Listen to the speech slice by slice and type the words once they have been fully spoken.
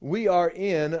We are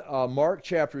in Mark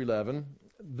chapter 11.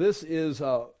 This is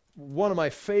one of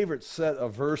my favorite set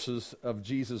of verses of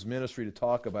Jesus' ministry to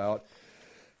talk about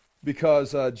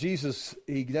because Jesus,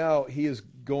 he is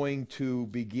going to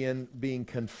begin being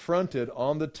confronted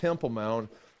on the Temple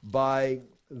Mount by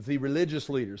the religious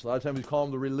leaders. A lot of times we call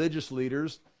them the religious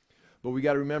leaders, but we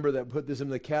got to remember that put this in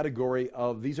the category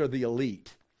of these are the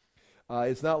elite.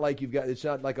 It's not like it's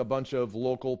not like a bunch of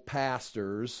local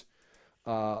pastors.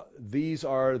 These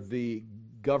are the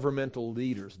governmental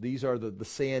leaders. These are the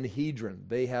Sanhedrin.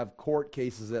 They have court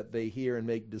cases that they hear and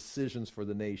make decisions for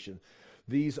the nation.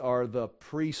 These are the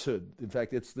priesthood. In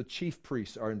fact, it's the chief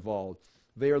priests are involved.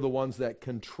 They are the ones that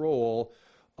control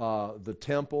the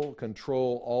temple,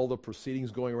 control all the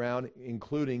proceedings going around,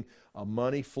 including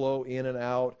money flow in and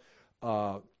out.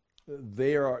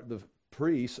 The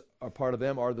priests, a part of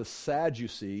them are the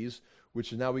Sadducees,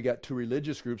 which is now we got two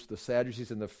religious groups, the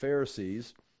Sadducees and the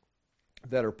Pharisees,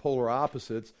 that are polar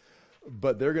opposites,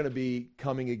 but they're going to be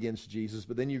coming against Jesus.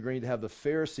 But then you're going to have the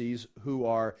Pharisees who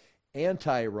are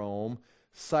anti-Rome,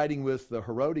 siding with the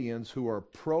Herodians who are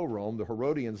pro-Rome. The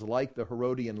Herodians like the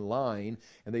Herodian line,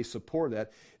 and they support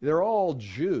that. They're all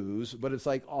Jews, but it's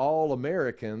like all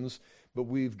Americans, but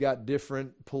we've got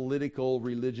different political,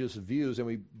 religious views, and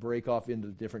we break off into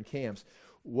different camps.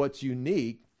 What's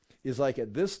unique is like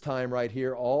at this time right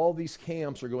here, all these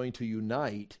camps are going to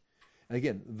unite. And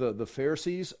again, the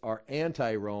Pharisees are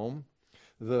anti-Rome.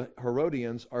 The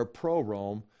Herodians are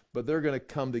pro-Rome, but they're going to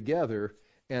come together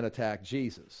and attack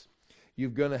Jesus.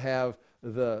 You're going to have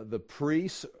the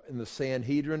priests and the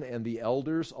Sanhedrin and the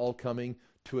elders all coming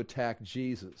to attack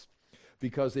Jesus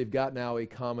because they've got now a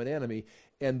common enemy.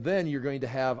 And then you're going to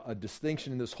have a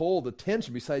distinction in this whole, the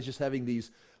tension, besides just having these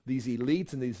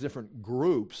elites and these different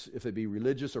groups, if it be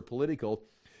religious or political,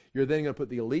 you're then going to put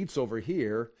the elites over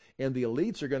here, and the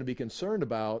elites are going to be concerned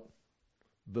about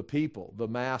the people, the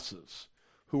masses,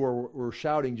 who were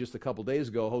shouting just a couple days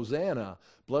ago, Hosanna,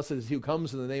 blessed is he who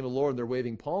comes in the name of the Lord, and they're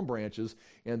waving palm branches,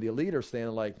 and the elite are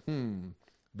standing like,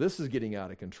 this is getting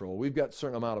out of control. We've got a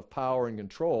certain amount of power and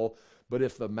control, but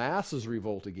if the masses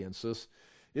revolt against us,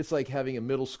 it's like having a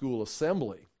middle school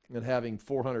assembly and having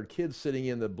 400 kids sitting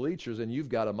in the bleachers, and you've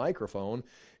got a microphone,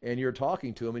 and you're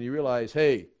talking to them, and you realize,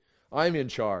 hey, I'm in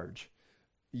charge.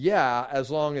 Yeah,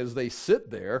 as long as they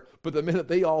sit there, but the minute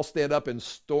they all stand up and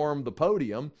storm the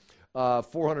podium,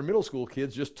 400 middle school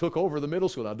kids just took over the middle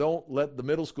school. Now, don't let the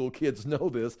middle school kids know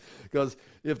this, because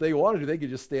if they wanted to, they could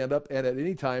just stand up and at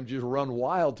any time just run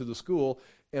wild to the school,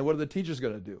 and what are the teachers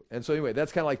going to do? And so anyway,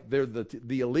 that's kind of like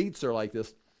the elites are like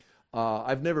this.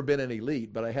 I've never been an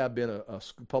elite, but I have been a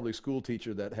public school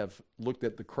teacher that have looked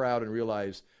at the crowd and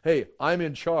realized, hey, I'm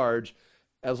in charge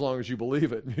as long as you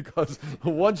believe it, because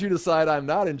once you decide I'm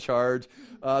not in charge,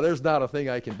 there's not a thing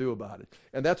I can do about it.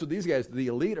 And that's what these guys, the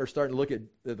elite, are starting to look at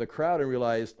the crowd and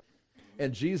realize,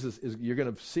 and Jesus is, you're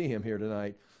going to see him here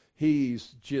tonight,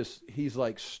 he's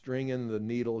like stringing the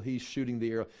needle, he's shooting the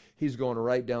arrow, he's going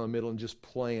right down the middle and just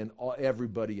playing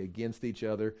everybody against each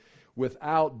other.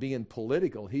 Without being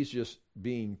political, he's just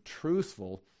being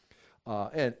truthful.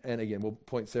 And again, we'll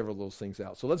point several of those things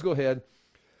out. So let's go ahead.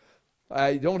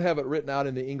 I don't have it written out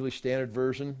in the English Standard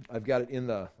Version. I've got it in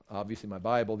obviously my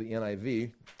Bible, the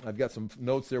NIV. I've got some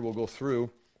notes there we'll go through.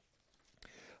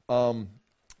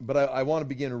 But I want to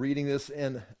begin reading this,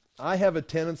 and I have a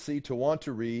tendency to want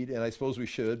to read, and I suppose we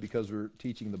should because we're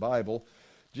teaching the Bible,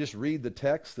 just read the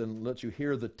text and let you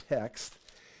hear the text.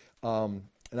 And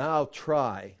I'll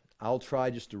try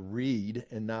just to read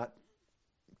and not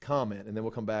comment, and then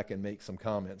we'll come back and make some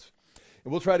comments.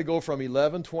 And we'll try to go from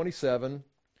 11:27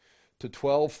 to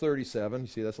 12:37. You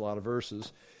see, that's a lot of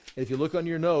verses. And if you look on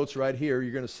your notes right here,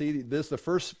 you're going to see this, the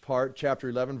first part, chapter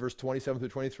 11, verse 27 through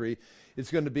 23.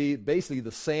 It's going to be basically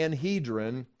the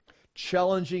Sanhedrin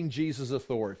challenging Jesus'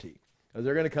 authority.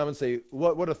 They're going to come and say,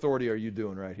 what authority are you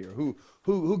doing right here?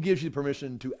 Who gives you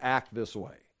permission to act this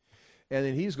way? And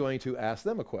then he's going to ask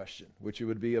them a question, which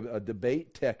would be a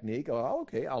debate technique. Oh,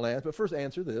 okay, I'll answer, but first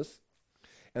answer this.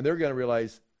 And they're going to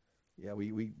realize, yeah,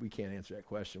 we can't answer that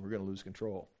question. We're going to lose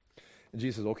control. And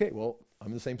Jesus says, okay, well, I'm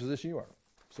in the same position you are,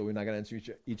 so we're not going to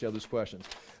answer each other's questions.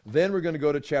 Then we're going to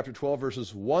go to chapter 12,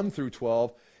 verses 1 through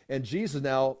 12. And Jesus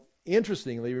now,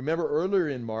 interestingly, remember earlier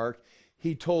in Mark,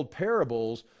 he told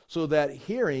parables so that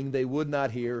hearing they would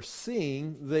not hear,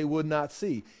 seeing they would not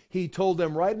see. He told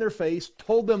them right in their face,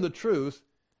 told them the truth,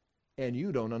 and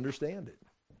you don't understand it.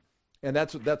 And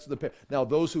that's now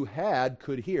those who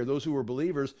could hear, those who were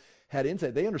believers had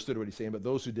insight. They understood what he's saying, but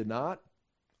those who did not,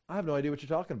 I have no idea what you're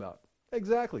talking about.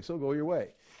 Exactly, so go your way.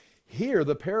 Here,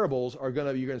 the parables you're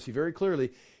going to see very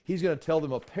clearly, he's going to tell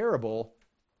them a parable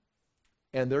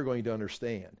and they're going to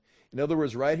understand. In other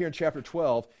words, right here in chapter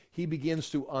 12, he begins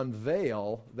to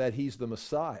unveil that he's the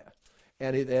Messiah.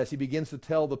 And as he begins to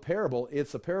tell the parable,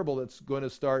 it's a parable that's going to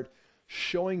start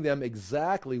showing them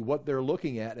exactly what they're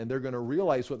looking at, and they're going to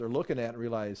realize what they're looking at and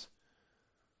realize,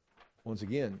 once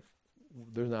again,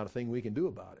 there's not a thing we can do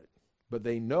about it. But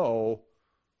they know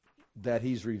that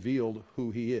he's revealed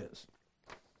who he is.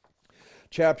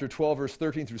 Chapter 12, verse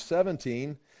 13 through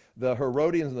 17, the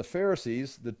Herodians and the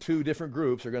Pharisees, the two different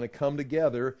groups, are going to come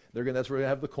together. That's where we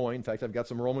have the coin. In fact, I've got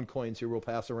some Roman coins here we'll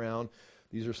pass around.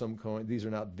 These are some coins. These are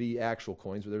not the actual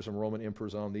coins, but there's some Roman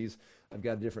emperors on these. I've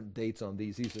got different dates on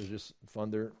these. These are just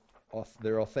fun.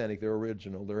 They're authentic. They're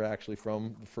original. They're actually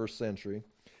from the first century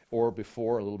or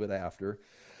before, a little bit after.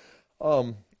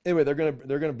 Anyway, they're going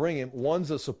to bring him. One's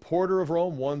a supporter of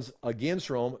Rome, one's against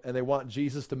Rome, and they want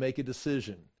Jesus to make a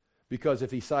decision. Because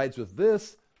if he sides with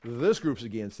this group's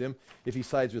against him. If he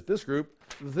sides with this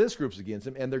group's against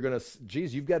him. And they're going to,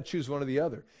 Jesus, you've got to choose one or the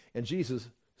other. And Jesus,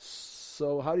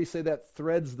 so how do you say that?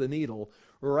 Threads the needle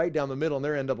right down the middle, and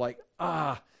they end up like,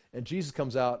 and Jesus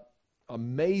comes out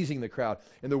amazing the crowd.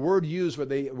 And the word used where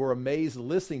they were amazed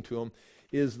listening to him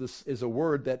is a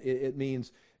word that it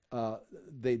means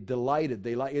they delighted.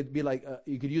 It'd be like,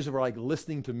 you could use it for like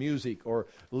listening to music or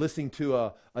listening to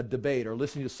a debate or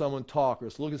listening to someone talk or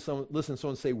listening to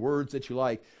someone say words that you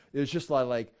like. It was just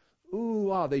like, ooh,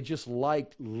 wow, they just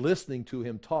liked listening to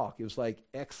him talk. It was like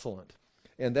excellent.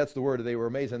 And that's the word. They were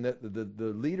amazed. And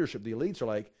the leadership, the elites are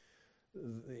like,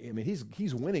 I mean,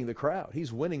 he's winning the crowd.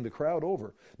 He's winning the crowd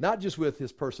over. Not just with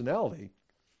his personality,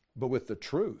 but with the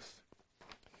truth.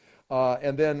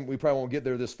 And then we probably won't get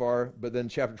there this far, but then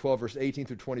chapter 12, verse 18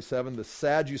 through 27, the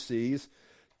Sadducees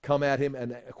come at him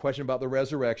and a question about the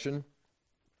resurrection.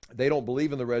 They don't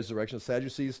believe in the resurrection. The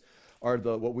Sadducees are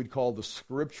what we'd call the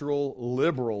scriptural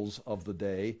liberals of the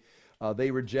day.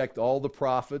 They reject all the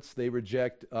prophets. They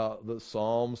reject the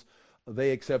Psalms.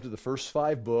 They accepted the first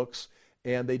 5 books,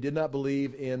 and they did not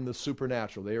believe in the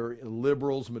supernatural. They were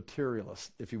liberals,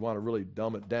 materialists, if you want to really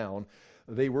dumb it down.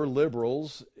 They were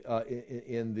liberals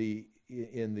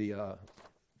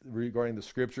regarding the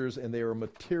scriptures, and they were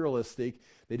materialistic.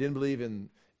 They didn't believe in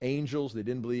angels. They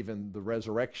didn't believe in the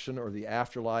resurrection or the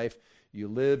afterlife. You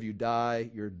live, you die,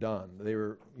 you're done. They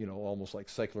were, almost like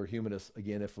secular humanists,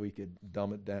 again, if we could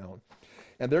dumb it down.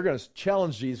 And they're going to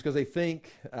challenge Jesus because they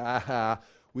think,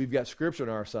 we've got scripture on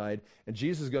our side, and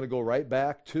Jesus is going to go right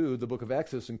back to the book of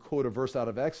Exodus and quote a verse out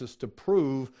of Exodus to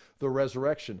prove the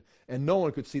resurrection. And no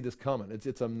one could see this coming.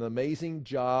 It's an amazing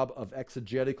job of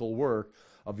exegetical work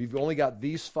of, you've only got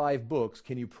these 5 books,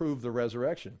 can you prove the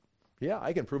resurrection? Yeah,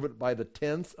 I can prove it by the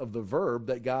tense of the verb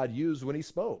that God used when he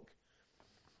spoke.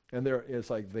 And it's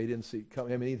like they didn't see it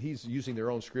coming. I mean, he's using their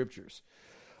own scriptures.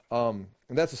 And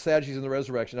that's the Sadducees and the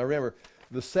resurrection. Now remember,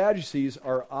 the Sadducees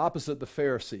are opposite the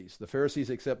Pharisees. The Pharisees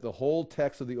accept the whole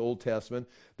text of the Old Testament.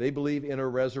 They believe in a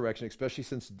resurrection, especially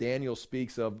since Daniel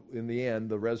speaks of, in the end,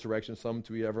 the resurrection, some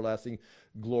to everlasting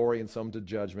glory and some to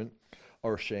judgment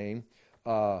or shame.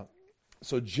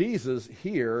 So Jesus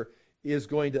here is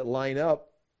going to line up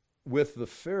with the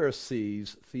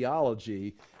Pharisees'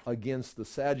 theology against the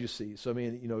Sadducees. So I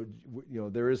mean,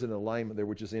 there is an alignment there,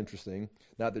 which is interesting.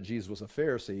 Not that Jesus was a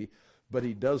Pharisee, but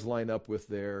he does line up with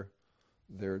their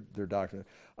doctrine.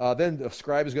 Then the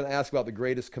scribe is going to ask about the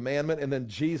greatest commandment, and then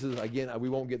Jesus, again, we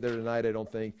won't get there tonight, I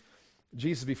don't think.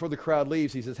 Jesus, before the crowd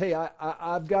leaves, he says, hey,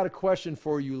 I've got a question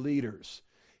for you leaders.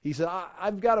 He said,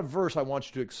 I've got a verse I want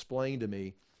you to explain to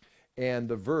me. And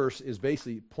the verse is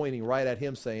basically pointing right at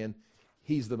him saying,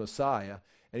 he's the Messiah.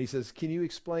 And he says, can you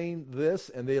explain this?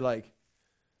 And they like,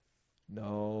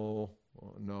 no,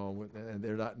 and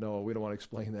they're not, no, we don't want to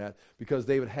explain that. Because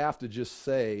they would have to just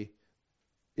say,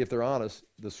 if they're honest,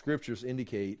 the scriptures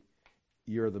indicate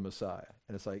you're the Messiah.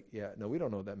 And it's like, yeah, no, we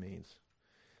don't know what that means.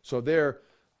 So they're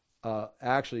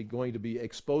actually going to be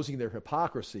exposing their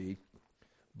hypocrisy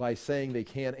by saying they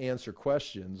can't answer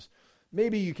questions.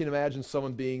 Maybe you can imagine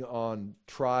someone being on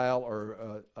trial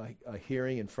or a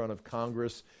hearing in front of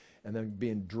Congress and then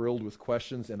being drilled with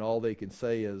questions, and all they can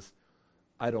say is,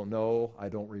 I don't know, I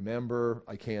don't remember,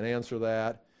 I can't answer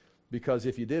that. Because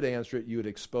if you did answer it, you would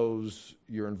expose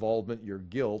your involvement, your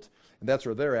guilt. And that's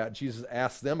where they're at. Jesus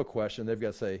asks them a question. They've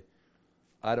got to say,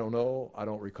 I don't know, I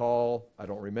don't recall, I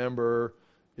don't remember.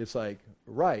 It's like,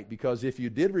 right, because if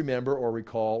you did remember or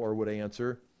recall or would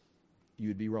answer,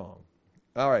 you'd be wrong.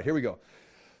 All right, here we go.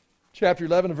 Chapter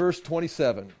 11, verse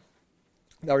 27.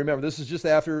 Now remember, this is just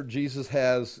after Jesus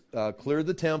has cleared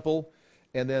the temple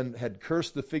and then had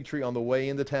cursed the fig tree on the way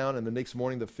into town, and the next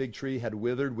morning the fig tree had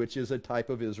withered, which is a type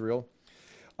of Israel.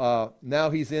 Now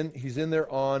he's in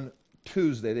there on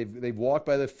Tuesday. They've walked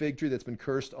by the fig tree that's been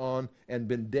cursed on and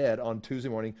been dead on Tuesday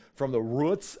morning from the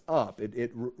roots up.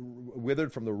 It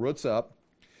withered from the roots up.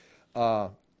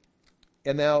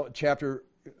 And now,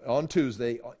 on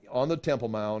Tuesday, on the Temple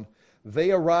Mount,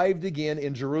 they arrived again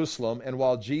in Jerusalem, and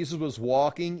while Jesus was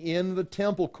walking in the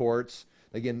temple courts,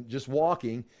 again, just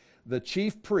walking, the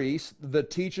chief priests, the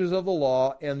teachers of the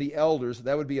law, and the elders,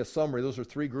 that would be a summary, those are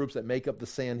three groups that make up the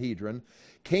Sanhedrin,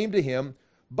 came to him.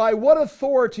 By what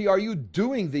authority are you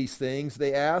doing these things,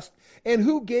 they asked, and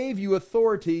who gave you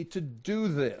authority to do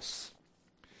this?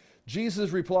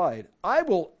 Jesus replied, I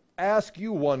will ask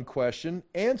you one question,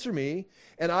 answer me,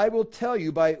 and I will tell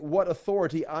you by what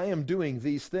authority I am doing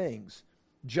these things.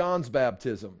 John's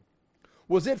baptism,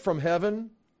 was it from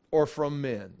heaven or from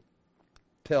men?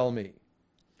 Tell me.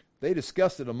 They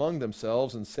discussed it among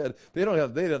themselves and said, they don't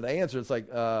have the answer. It's like,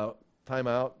 time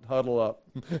out, huddle up.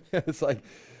 It's like,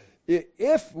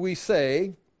 if we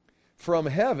say from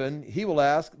heaven, he will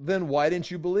ask, then why didn't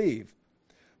you believe?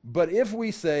 But if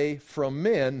we say from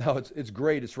men, now it's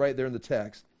great, it's right there in the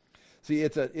text. See,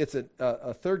 it's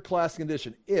a third-class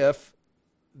condition. If,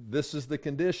 this is the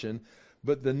condition,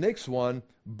 but the next one,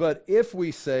 but if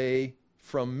we say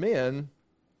from men,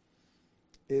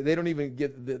 they don't even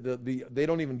give they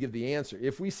don't even give the answer.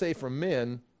 If we say from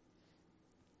men,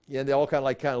 and they all kind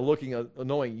of looking,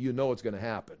 knowing it's going to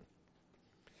happen.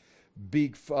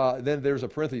 Then there's a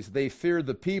parenthesis. They feared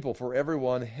the people, for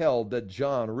everyone held that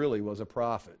John really was a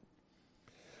prophet.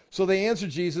 So they answered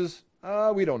Jesus,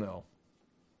 we don't know.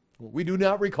 We do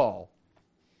not recall.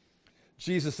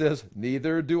 Jesus says,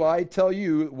 neither do I tell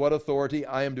you what authority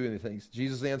I am doing the things.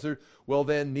 Jesus answered, well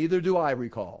then, neither do I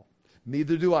recall.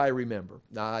 Neither do I remember.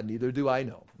 Neither do I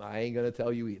know. I ain't going to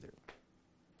tell you either.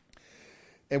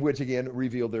 And which again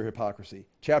revealed their hypocrisy.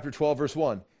 Chapter 12, verse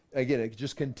 1. Again, it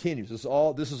just continues.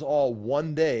 This is all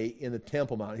one day in the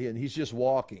Temple Mount, and he's just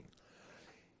walking.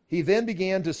 He then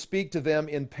began to speak to them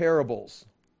in parables.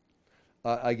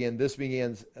 Again, this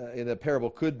begins in a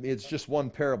parable. It's just one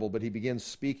parable, but he begins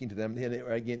speaking to them, and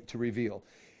again to reveal.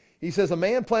 He says, a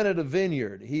man planted a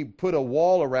vineyard. He put a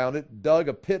wall around it, dug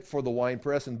a pit for the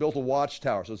winepress, and built a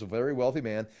watchtower. So it's a very wealthy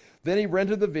man. Then he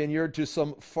rented the vineyard to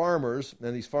some farmers,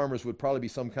 and these farmers would probably be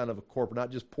some kind of a corporate,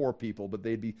 not just poor people, but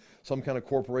they'd be some kind of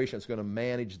corporation that's going to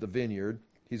manage the vineyard.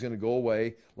 He's going to go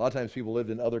away. A lot of times people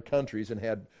lived in other countries and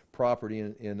had property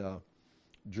in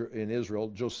Israel.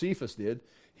 Josephus did.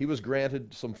 He was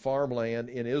granted some farmland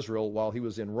in Israel while he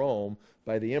was in Rome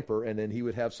by the emperor, and then he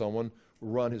would have someone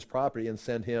run his property and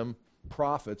send him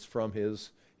profits from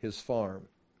his farm.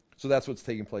 So that's what's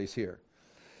taking place here.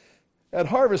 At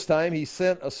harvest time, he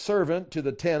sent a servant to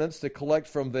the tenants to collect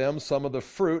from them some of the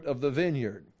fruit of the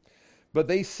vineyard. But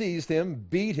they seized him,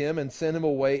 beat him, and sent him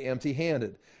away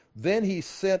empty-handed. Then he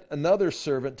sent another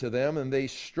servant to them, and they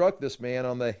struck this man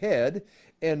on the head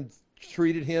and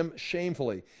treated him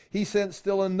shamefully. He sent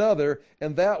still another,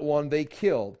 and that one they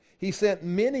killed. He sent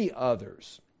many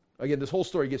others. Again, this whole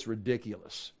story gets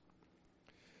ridiculous.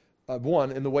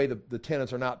 One, in the way the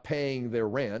tenants are not paying their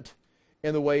rent,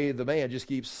 and the way the man just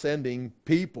keeps sending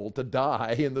people to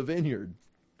die in the vineyard.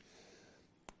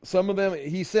 Some of them,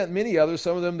 he sent many others.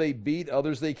 Some of them they beat,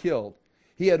 others they killed.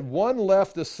 He had one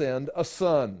left to send, a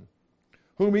son,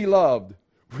 whom he loved,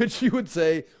 which you would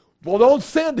say, well, don't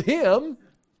send him.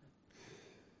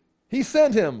 He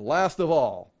sent him last of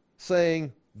all,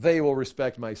 saying, they will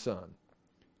respect my son.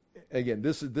 Again,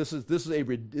 it's one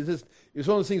of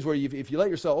those things where if you let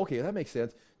yourself, okay, that makes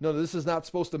sense. No, this is not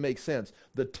supposed to make sense.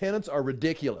 The tenants are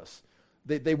ridiculous.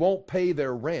 They won't pay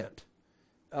their rent,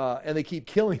 and they keep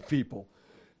killing people,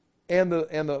 and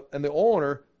the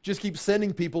owner just keeps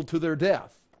sending people to their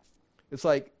death.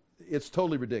 It's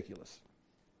totally ridiculous.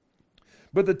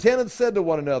 But the tenants said to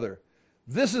one another,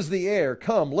 "This is the heir.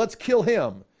 Come, let's kill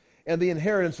him, and the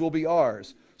inheritance will be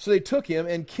ours." So they took him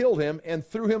and killed him and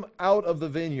threw him out of the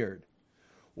vineyard.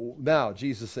 Now,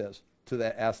 Jesus says,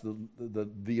 ask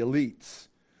the elites,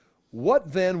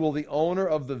 "What then will the owner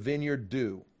of the vineyard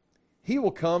do? He will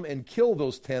come and kill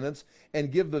those tenants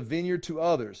and give the vineyard to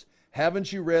others.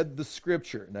 Haven't you read the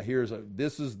scripture?" Now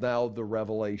this is now the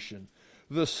revelation.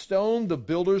 "The stone the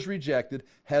builders rejected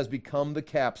has become the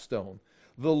capstone.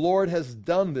 The Lord has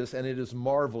done this, and it is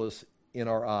marvelous in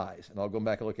our eyes." And I'll go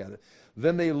back and look at it.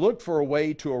 "Then they looked for a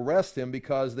way to arrest him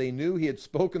because they knew he had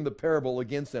spoken the parable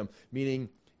against them," meaning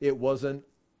it wasn't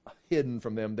hidden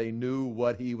from them. They knew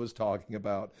what he was talking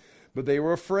about. "But they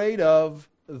were afraid of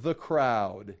the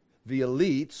crowd." The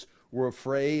elites were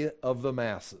afraid of the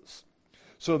masses.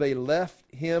 "So they left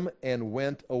him and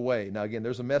went away." Now again,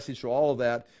 there's a message to all of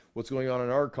that, what's going on in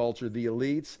our culture, the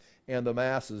elites and the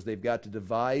masses. They've got to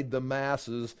divide the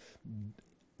masses.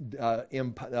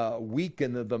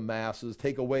 weaken the masses,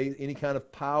 take away any kind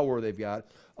of power they've got.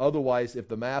 Otherwise, if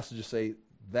the masses just say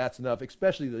that's enough,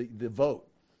 especially the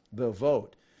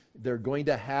vote, they're going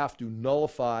to have to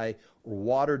nullify or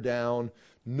water down,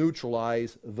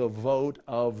 neutralize the vote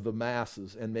of the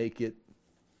masses and make it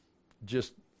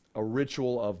just a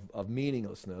ritual of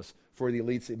meaninglessness for the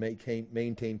elites that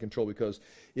maintain control. Because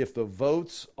if the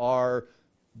votes are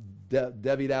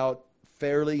divvied out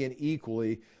fairly and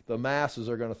equally, the masses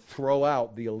are going to throw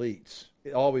out the elites.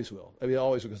 It always will. I mean, it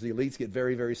always will, because the elites get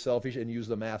very, very selfish and use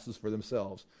the masses for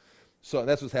themselves. So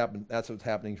that's what's happening. That's what's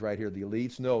happening right here. The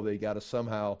elites know they got to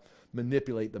somehow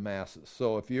manipulate the masses.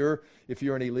 So if you're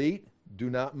an elite, do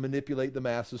not manipulate the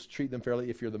masses. Treat them fairly.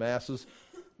 If you're the masses,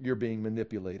 you're being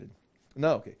manipulated.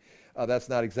 No, okay. That's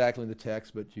not exactly in the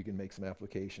text, but you can make some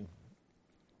application.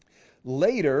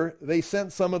 Later, they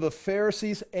sent some of the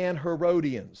Pharisees and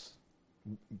Herodians,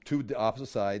 two opposite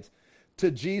sides,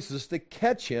 to Jesus to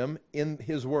catch him in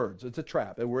his words. It's a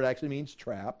trap. The word actually means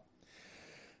trap.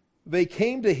 They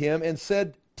came to him and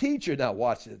said, "Teacher," now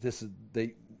watch it.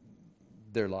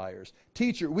 They're liars.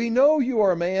 "Teacher, we know you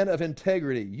are a man of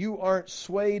integrity. You aren't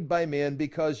swayed by men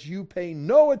because you pay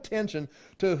no attention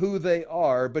to who they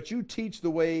are, but you teach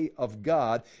the way of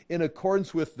God in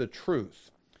accordance with the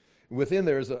truth." Within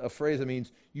there is a phrase that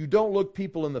means you don't look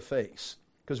people in the face.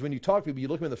 Because when you talk to people, you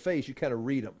look them in the face, you kind of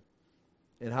read them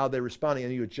and how they're responding,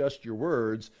 and you adjust your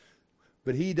words.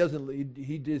 But he just doesn't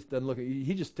look at you.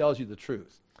 He just tells you the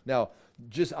truth. Now,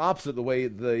 just opposite the way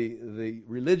the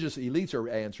religious elites are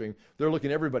answering, they're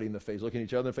looking everybody in the face, looking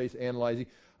each other in the face, analyzing,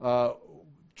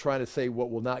 trying to say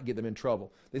what will not get them in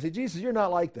trouble. They say, "Jesus, you're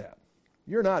not like that.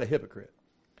 You're not a hypocrite."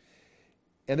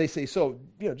 And they say, "So,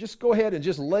 just go ahead and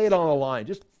just lay it on the line.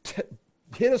 Just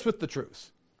hit us with the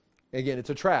truth." Again, it's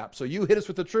a trap. So you hit us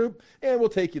with the truth, and we'll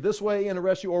take you this way and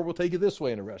arrest you, or we'll take you this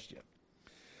way and arrest you.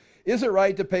 "Is it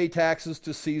right to pay taxes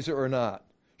to Caesar or not?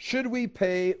 Should we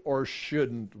pay or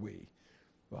shouldn't we?"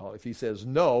 Well, if he says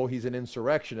no, he's an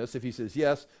insurrectionist. If he says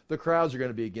yes, the crowds are going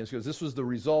to be against, because this was the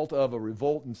result of a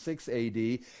revolt in 6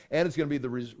 AD, and it's going to be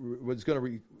what's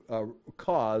going to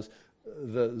cause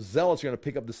the zealots are going to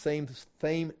pick up the same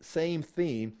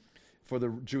theme for the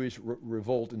Jewish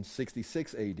revolt in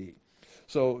 66 AD.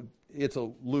 So it's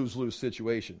a lose-lose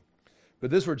situation.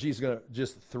 But this is where Jesus is going to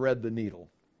just thread the needle.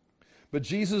 But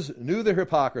Jesus knew their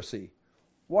hypocrisy.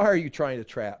 "Why are you trying to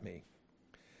trap me?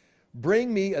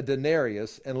 Bring me a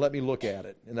denarius and let me look at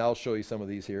it." And I'll show you some of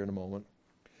these here in a moment.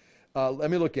 Let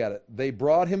me look at it. They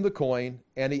brought him the coin,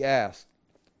 and he asked,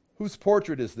 "Whose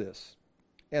portrait is this?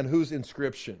 And whose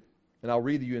inscription?" And I'll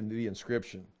read you the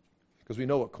inscription, because we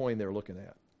know what coin they're looking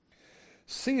at.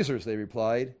 "Caesar's," they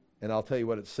replied, and I'll tell you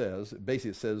what it says.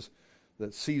 Basically, it says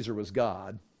that Caesar was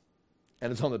God,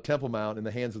 and it's on the Temple Mount in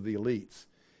the hands of the elites.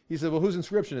 He said, "Well, whose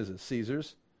inscription is it?"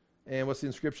 "Caesar's." "And what's the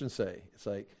inscription say?" It's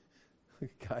like,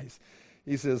 guys,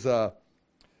 he says,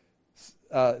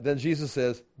 then Jesus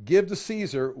says, "Give to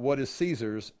Caesar what is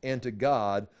Caesar's, and to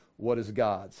God what is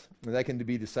God's." And that can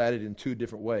be decided in two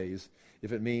different ways.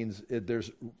 If it means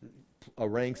there's a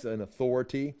ranks and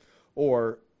authority,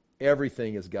 or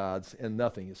everything is God's and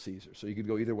nothing is Caesar. So you could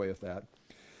go either way with that.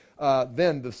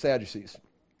 Then the Sadducees.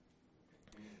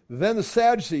 "Then the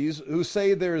Sadducees, who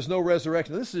say there is no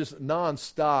resurrection." This is just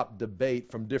nonstop debate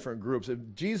from different groups.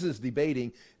 Jesus is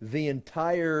debating the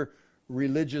entire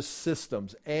religious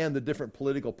systems and the different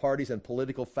political parties and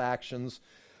political factions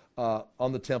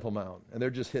on the Temple Mount. And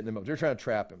they're just hitting him up. They're trying to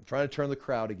trap him, trying to turn the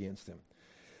crowd against him.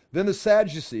 Then the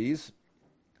Sadducees,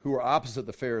 who are opposite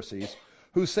the Pharisees,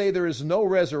 who say there is no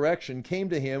resurrection, came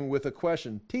to him with a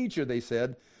question. "Teacher," they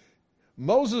said,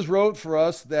 "Moses wrote for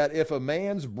us that if a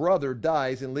man's brother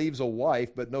dies and leaves a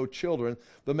wife but no children,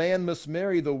 the man must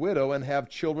marry the widow and have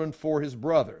children for his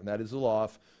brother." And that is the law.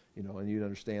 And you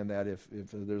understand that if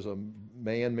there's a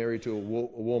man married to a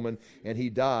woman and he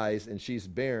dies and she's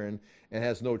barren and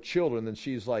has no children, then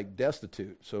she's like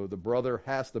destitute. So the brother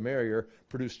has to marry her,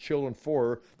 produce children for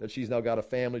her, that she's now got a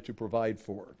family to provide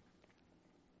for her.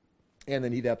 And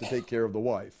then he'd have to take care of the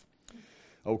wife.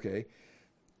 Okay.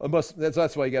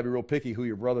 That's why you got to be real picky who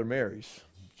your brother marries,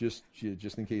 just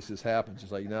in case this happens.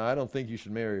 It's like, "No, I don't think you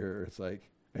should marry her." It's like,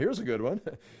 here's a good one.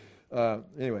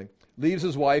 Anyway, "Leaves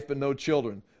his wife but no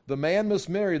children. The man must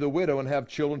marry the widow and have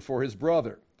children for his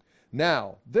brother.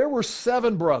 Now, there were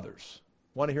 7 brothers."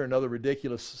 Want to hear another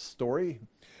ridiculous story?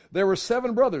 "There were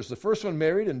 7 brothers. The first one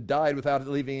married and died without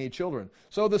leaving any children.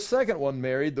 So the second one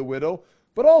married the widow,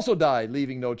 but also died,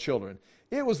 leaving no children.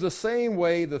 It was the same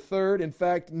way the third. In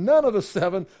fact, none of the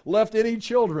 7 left any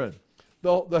children."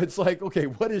 It's like, okay,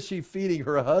 what is she feeding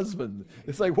her husband?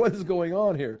 It's like, what is going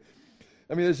on here?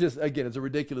 I mean, it's just, again, it's a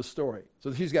ridiculous story.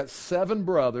 So she's got 7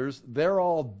 brothers. They're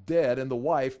all dead, and the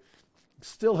wife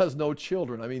still has no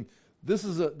children. I mean, this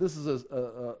is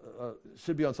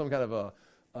should be on some kind of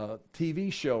a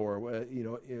TV show, or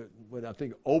when I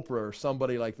think Oprah or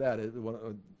somebody like that,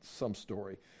 some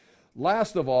story.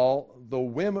 Last of all, the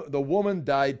woman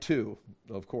died too,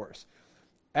 of course.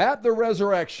 At the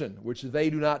resurrection, which they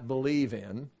do not believe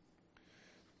in,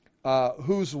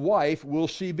 whose wife will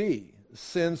she be,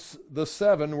 since the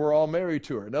 7 were all married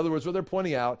to her? In other words, what they're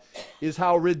pointing out is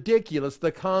how ridiculous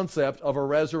the concept of a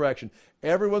resurrection.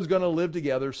 Everyone's going to live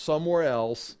together somewhere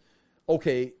else.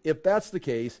 Okay, if that's the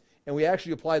case, and we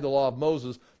actually apply the law of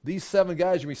Moses, these 7 guys are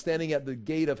going to be standing at the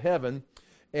gate of heaven,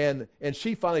 and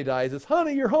she finally dies. It's,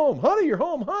 honey, you're home. Honey, you're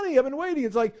home. Honey, I've been waiting.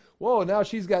 It's like, whoa, now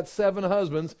she's got 7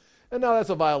 husbands, and now that's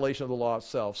a violation of the law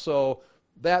itself. So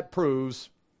that proves,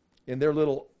 in their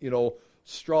little,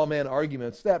 straw man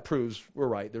arguments, that proves we're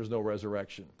right. There's no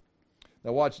resurrection.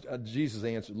 Now watch Jesus'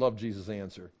 answer. Love Jesus'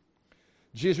 answer.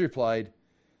 Jesus replied,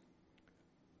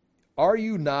 are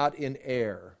you not in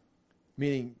error?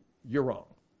 Meaning, you're wrong.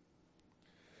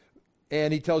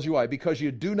 And he tells you why. Because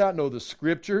you do not know the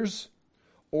scriptures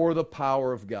or the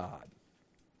power of God.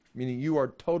 Meaning you are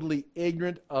totally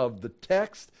ignorant of the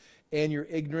text, and you're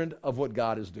ignorant of what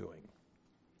God is doing.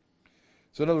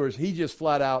 So in other words, he just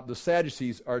flat out, the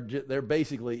Sadducees they're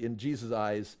basically, in Jesus'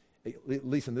 eyes, at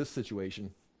least in this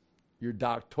situation, your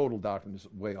total doctrine is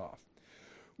way off.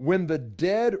 When the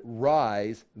dead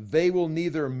rise, they will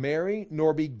neither marry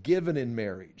nor be given in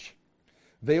marriage.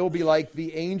 They will be like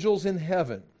the angels in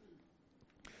heaven.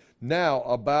 Now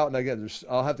again,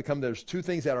 I'll have to come, there's 2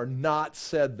 things that are not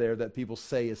said there that people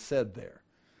say is said there.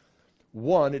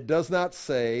 One, it does not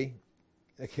say,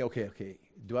 okay,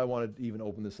 do I want to even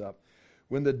open this up?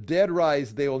 When the dead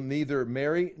rise, they will neither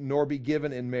marry nor be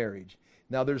given in marriage.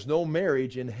 Now, there's no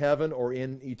marriage in heaven or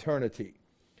in eternity.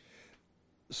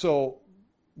 So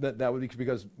that would be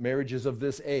because marriage is of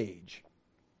this age.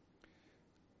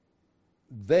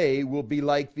 They will be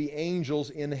like the angels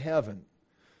in heaven.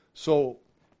 So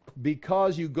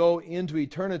because you go into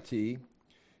eternity,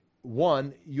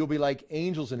 1, you'll be like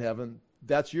angels in heaven.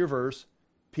 That's your verse.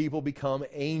 People become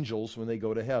angels when they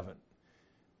go to heaven.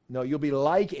 No, you'll be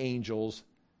like angels,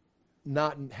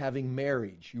 not having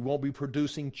marriage. You won't be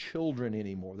producing children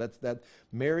anymore. That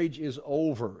marriage is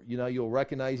over. You'll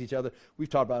recognize each other. We've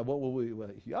talked about what will we? I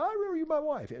remember you, my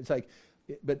wife. It's like,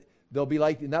 but they'll be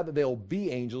like, not that they'll be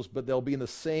angels, but they'll be in the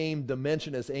same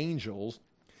dimension as angels,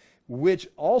 which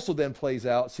also then plays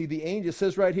out. See, it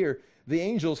says right here, the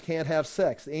angels can't have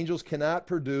sex. The angels cannot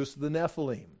produce the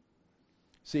Nephilim.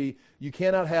 See, you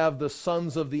cannot have the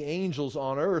sons of the angels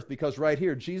on earth, because right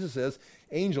here, Jesus says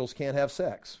angels can't have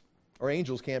sex, or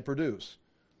angels can't produce.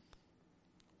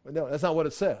 But no, that's not what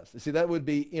it says. You see, that would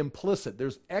be implicit.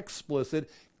 There's explicit,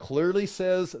 clearly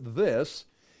says this.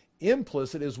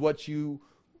 Implicit is what you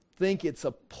think it's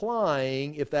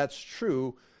applying, if that's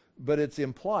true, but it's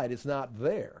implied. It's not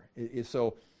there.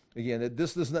 So, again,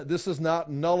 this does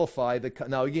not nullify the...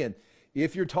 Now, again,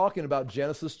 if you're talking about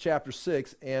Genesis chapter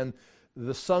 6 and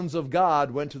the sons of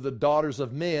God went to the daughters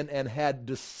of men and had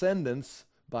descendants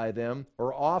by them,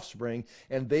 or offspring,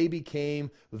 and they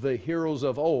became the heroes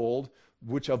of old,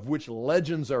 of which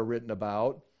legends are written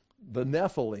about, the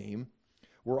Nephilim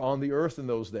were on the earth in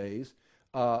those days.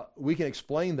 We can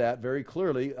explain that very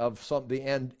clearly of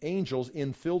the angels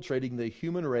infiltrating the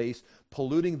human race,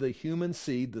 polluting the human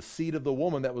seed, the seed of the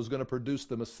woman that was going to produce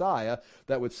the Messiah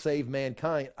that would save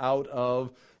mankind out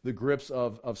of the grips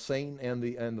of Satan and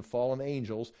the fallen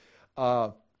angels.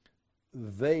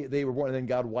 They were born, and then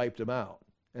God wiped them out.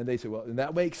 And they say, well, and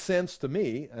that makes sense to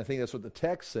me. I think that's what the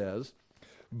text says.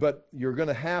 But you're going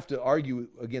to have to argue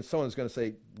against someone who's going to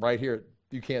say, right here,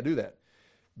 you can't do that,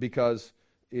 because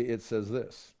it says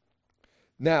this.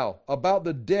 Now, about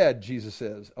the dead, Jesus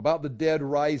says, about the dead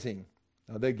rising.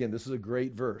 Now, again, this is a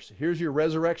great verse. Here's your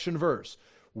resurrection verse.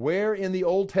 Where in the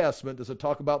Old Testament does it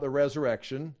talk about the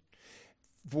resurrection?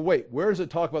 Where does it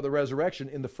talk about the resurrection?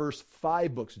 In the first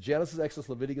 5 books, Genesis, Exodus,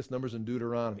 Leviticus, Numbers, and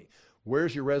Deuteronomy.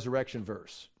 Where's your resurrection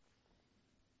verse?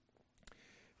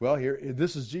 Well,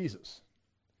 this is Jesus.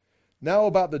 Now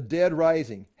about the dead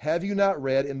rising. Have you not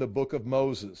read in the book of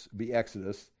Moses, the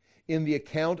Exodus, in the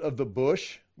account of the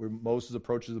bush, where Moses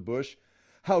approaches the bush,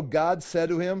 how God said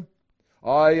to him,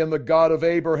 I am the God of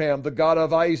Abraham, the God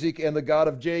of Isaac, and the God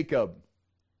of Jacob.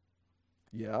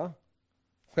 Yeah?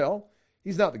 Well,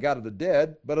 he's not the God of the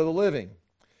dead, but of the living.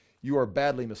 You are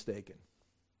badly mistaken.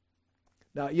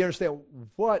 Now, you understand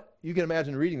what, you can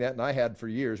imagine reading that, and I had for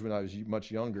years when I was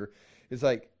much younger. It's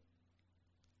like,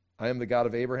 I am the God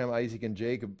of Abraham, Isaac, and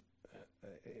Jacob.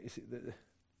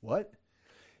 What?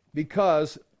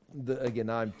 Because, again,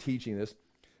 now I'm teaching this.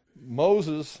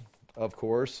 Moses, of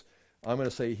course, I'm going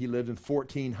to say he lived in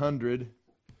 1400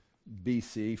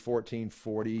 BC,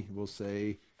 1440, we'll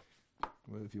say,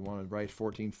 well, if you want to write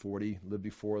 1440, lived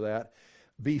before that,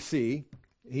 BC.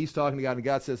 He's talking to God, and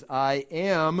God says, I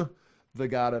am the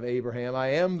God of Abraham. I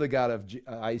am the God of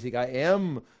Isaac. I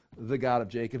am the God of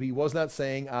Jacob. He was not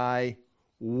saying I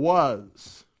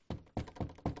was.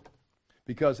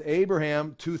 Because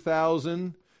Abraham,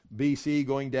 2000 BC,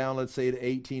 going down, let's say, to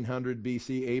 1800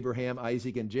 BC, Abraham,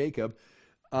 Isaac, and Jacob,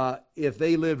 if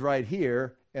they lived right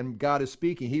here and God is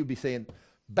speaking, he would be saying,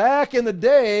 back in the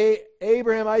day,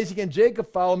 Abraham, Isaac, and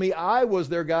Jacob followed me. I was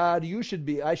their God. I should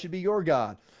be your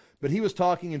God. But he was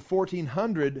talking in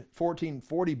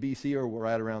 1440 BC, or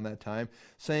right around that time,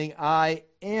 saying, I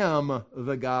am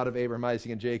the God of Abraham,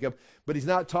 Isaac, and Jacob. But he's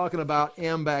not talking about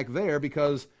am back there,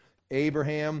 because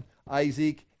Abraham,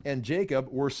 Isaac, and Jacob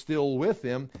were still with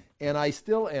him, and I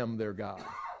still am their God.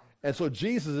 And so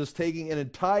Jesus is taking an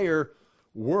entire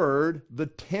word, the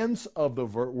tense of the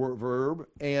verb,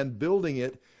 and building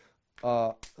it,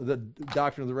 the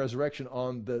doctrine of the resurrection,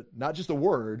 on the not just a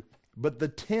word, but the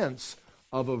tense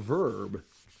of a verb,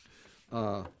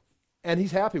 and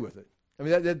he's happy with it. I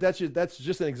mean, that's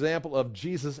just an example of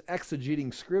Jesus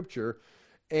exegeting Scripture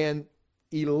and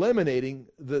eliminating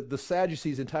the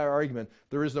Sadducees' entire argument.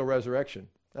 There is no resurrection.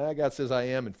 God says I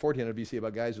am in 1400 BC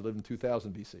about guys who lived in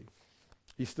 2000 BC.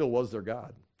 He still was their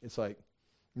God. It's like,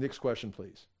 next question,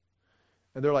 please.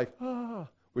 And they're like,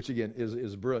 which again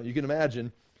is brilliant. You can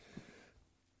imagine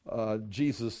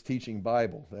Jesus teaching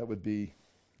Bible. That would be,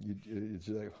 it's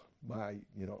like,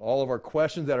 all of our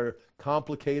questions that are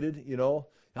complicated, no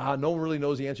one really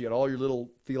knows the answer. You got all your little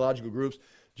theological groups.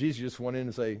 Jesus just went in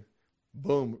and say,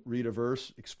 boom, read a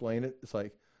verse, explain it. It's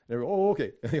like, and everyone,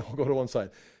 okay. And they all go to one side.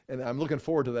 And I'm looking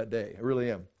forward to that day. I really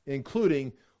am.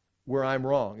 Including where I'm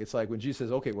wrong. It's like when Jesus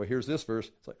says, okay, well, here's this verse.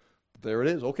 It's like, there it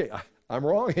is. Okay, I'm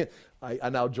wrong. I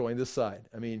now join this side.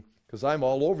 I mean, because I'm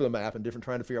all over the map and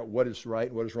trying to figure out what is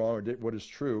right, what is wrong, or what is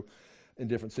true in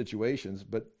different situations.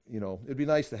 But, it'd be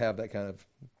nice to have that kind of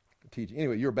teaching.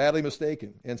 Anyway, you're badly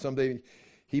mistaken. And someday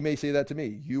he may say that to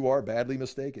me. You are badly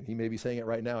mistaken. He may be saying it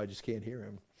right now. I just can't hear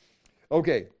him.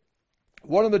 Okay.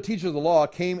 One of the teachers of the law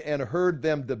came and heard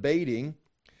them debating.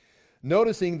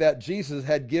 Noticing that Jesus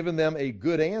had given them a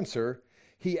good answer,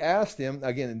 he asked him,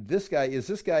 again, is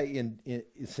this guy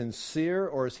sincere,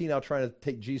 or is he now trying to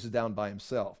take Jesus down by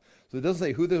himself? So it doesn't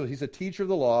say he's a teacher of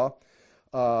the law.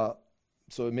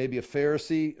 So it may be a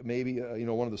Pharisee, maybe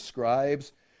one of the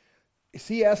scribes.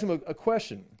 So he asked him a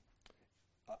question,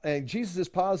 and Jesus is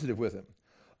positive with him.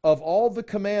 Of all the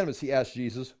commandments, he asked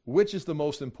Jesus, which is the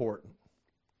most important?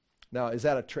 Now, is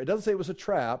that a trap? It doesn't say it was a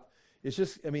trap. It's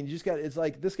just, it's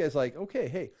like, this guy's like, okay,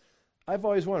 hey, I've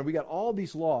always wondered, we got all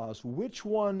these laws. Which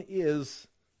one is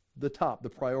the top, the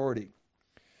priority?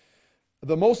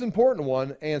 The most important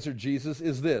one, answered Jesus,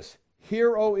 is this.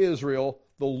 Hear, O Israel,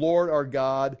 the Lord our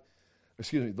God,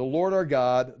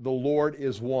 the Lord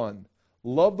is one.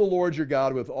 Love the Lord your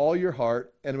God with all your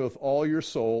heart and with all your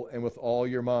soul and with all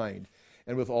your mind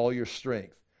and with all your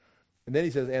strength. And then he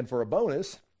says, and for a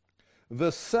bonus,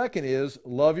 the second is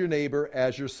love your neighbor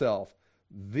as yourself.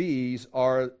 There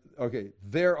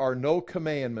are no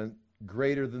commandment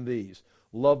greater than these.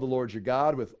 Love the Lord your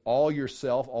God with all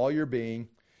yourself, all your being,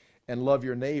 and love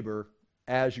your neighbor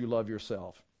as you love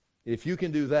yourself. If you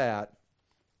can do that,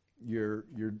 you're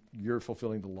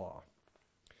fulfilling the law.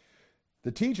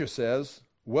 The teacher says,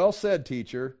 well said,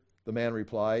 teacher, the man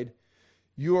replied.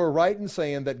 You are right in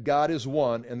saying that God is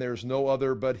one and there's no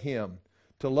other but him.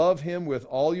 To love him with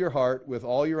all your heart, with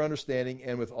all your understanding,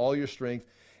 and with all your strength,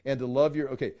 and to love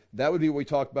that would be what we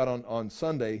talked about on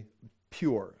Sunday,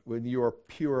 pure, when you are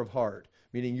pure of heart,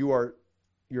 meaning you're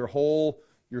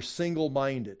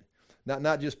single-minded.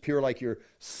 Not just pure like you're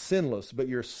sinless, but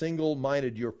you're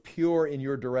single-minded, you're pure in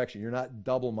your direction, you're not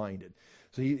double-minded.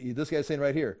 So this guy's saying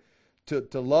right here,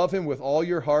 to love him with all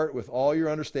your heart, with all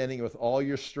your understanding, with all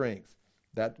your strength.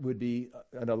 That would be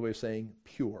another way of saying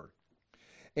pure.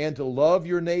 And to love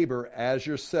your neighbor as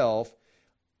yourself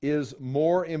is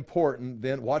more important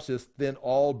than, watch this, than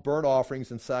all burnt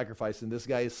offerings and sacrifice. And this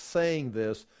guy is saying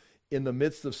this in the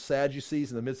midst of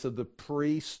Sadducees, in the midst of the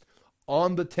priests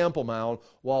on the Temple Mount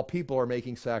while people are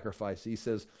making sacrifice. He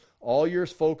says, all your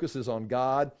focus is on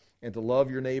God and to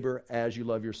love your neighbor as you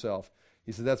love yourself.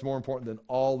 He says that's more important than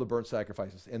all the burnt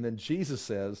sacrifices. And then Jesus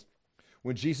says,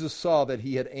 when Jesus saw that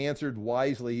he had answered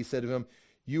wisely, he said to him,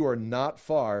 you are not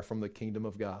far from the kingdom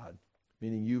of God.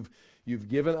 Meaning you've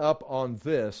given up on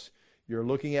this. You're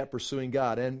looking at pursuing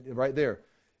God. And right there,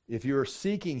 if you're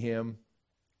seeking him,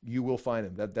 you will find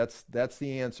him. That's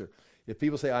the answer. If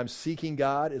people say, I'm seeking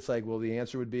God, it's like, well, the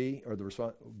answer would be, or the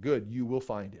response, good, you will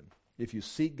find him. If you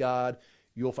seek God,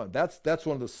 you'll find him. That's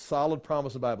one of the solid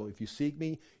promises of the Bible. If you seek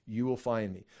me, you will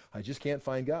find me. I just can't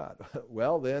find God.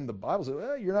 Well, then the Bible says,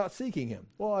 well, you're not seeking him.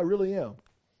 Well, I really am.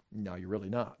 No, you're really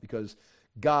not, because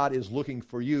God is looking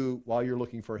for you while you're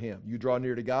looking for him. You draw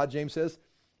near to God, James says,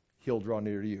 he'll draw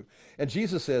near to you. And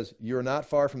Jesus says, you're not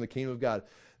far from the kingdom of God.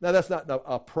 Now, that's not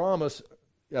a promise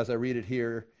as I read it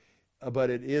here, but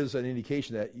it is an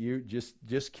indication that you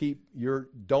just keep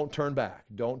don't turn back.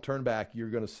 Don't turn back. You're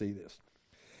going to see this.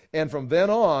 And from then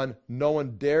on, no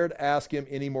one dared ask him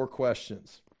any more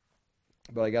questions.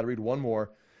 But I got to read one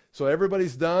more. So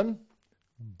everybody's done,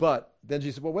 but then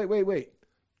Jesus said, well, wait.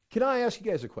 Can I ask you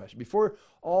guys a question? Before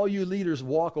all you leaders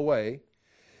walk away,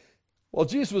 while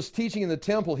Jesus was teaching in the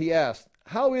temple, he asked,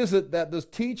 how is it that the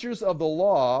teachers of the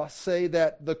law say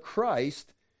that the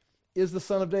Christ is the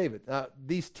son of David? Now,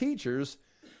 these teachers,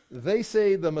 they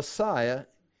say the Messiah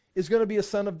is going to be a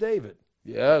son of David.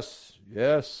 Yes.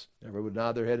 Everyone would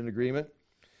nod their head in agreement.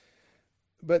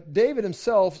 But David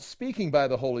himself, speaking by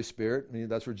the Holy Spirit, I mean,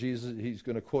 that's where Jesus, he's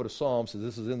going to quote a psalm, says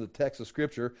this is in the text of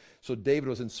Scripture, so David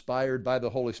was inspired by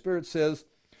the Holy Spirit, says,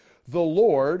 the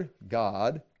Lord,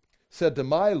 God, said to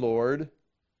my Lord,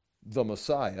 the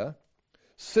Messiah,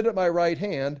 sit at my right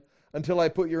hand until I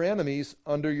put your enemies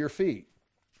under your feet.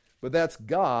 But that's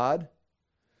God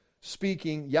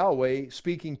speaking, Yahweh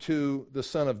speaking to the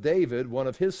son of David, one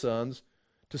of his sons,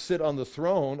 to sit on the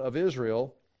throne of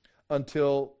Israel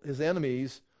until his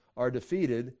enemies are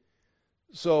defeated.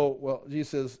 So, well, Jesus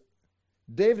says,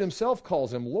 David himself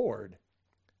calls him Lord.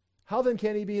 How then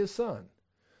can he be his son?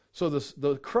 So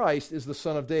the Christ is the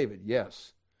son of David,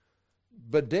 yes.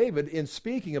 But David, in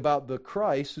speaking about the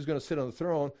Christ who's going to sit on the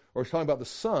throne, or talking about the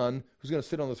son who's going to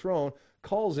sit on the throne,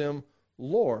 calls him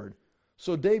Lord.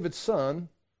 So David's son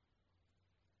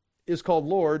is called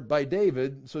Lord by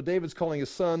David. So David's calling his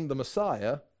son the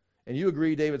Messiah, and you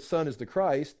agree David's son is the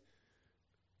Christ.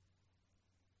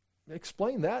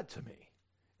 Explain that to me.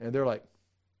 And they're like,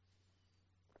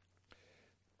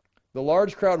 the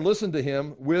large crowd listened to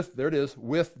him with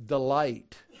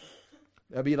delight.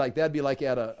 That'd be like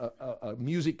at a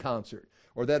music concert,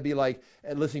 or that'd be like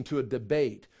listening to a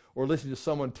debate, or listening to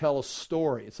someone tell a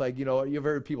story. It's like, you've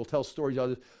heard people tell stories. I'll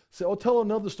just say, oh, tell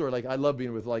another story. Like, I love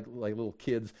being with like little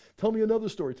kids. Tell me another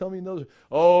story. Tell me another.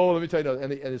 Oh, let me tell you another.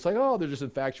 And it's like, oh, they're just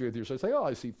infatuated with you. So it's like, oh,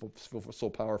 I see, feel so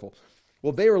powerful.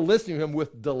 Well, they were listening to him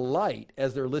with delight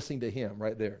as they're listening to him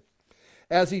right there.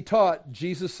 As he taught,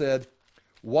 Jesus said,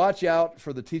 watch out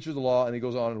for the teachers of the law, and he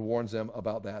goes on and warns them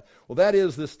about that. Well, that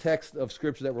is this text of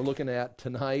Scripture that we're looking at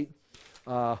tonight.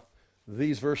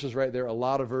 These verses right there, a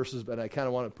lot of verses, but I kind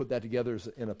of want to put that together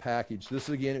in a package. This,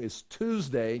 again, is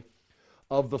Tuesday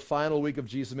of the final week of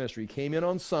Jesus' ministry. He came in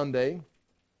on Sunday,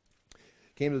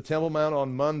 came to the Temple Mount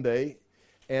on Monday,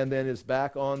 and then is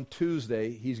back on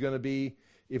Tuesday. He's going to be,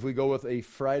 if we go with a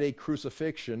Friday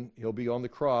crucifixion, he'll be on the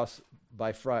cross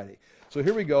by Friday. So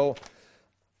here we go.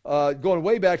 Going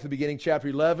way back to the beginning, chapter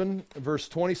 11, verse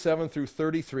 27 through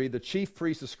 33, the chief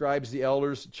priest, the scribes, the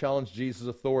elders challenge Jesus'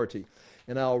 authority.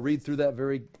 And I'll read through that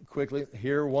very quickly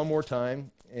here one more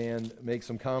time and make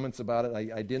some comments about it.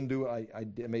 I didn't do it.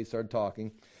 I may start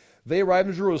talking. They arrived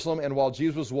in Jerusalem, and while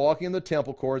Jesus was walking in the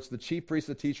temple courts, the chief priests,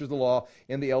 the teachers of the law,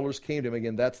 and the elders came to him.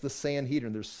 Again, that's the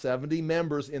Sanhedrin. There's 70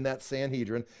 members in that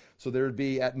Sanhedrin, so there would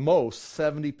be at most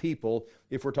 70 people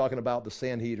if we're talking about the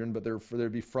Sanhedrin, but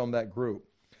there'd be from that group.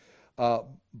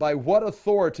 By what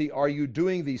authority are you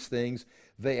doing these things,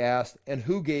 they asked, and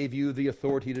who gave you the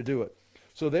authority to do it?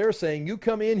 So they're saying, you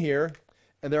come in here,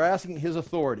 and they're asking his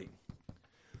authority.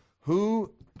 Who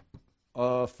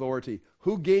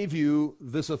gave you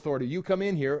this authority? You come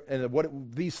in here, and what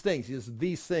these things? He says,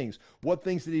 these things. What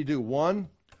things did he do? One,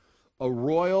 a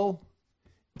royal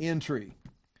entry.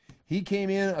 He came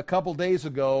in a couple days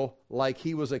ago like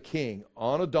he was a king,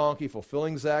 on a donkey,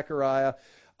 fulfilling Zechariah.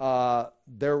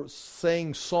 They're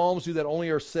saying psalms that only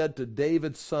are said to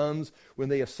David's sons when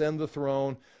they ascend the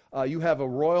throne. You have a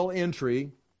royal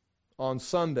entry on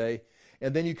Sunday,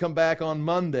 and then you come back on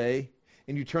Monday,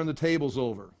 and you turn the tables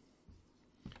over.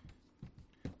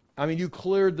 I mean, you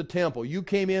cleared the temple. You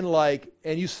came in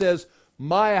and you says,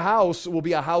 my house will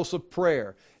be a house of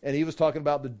prayer. And he was talking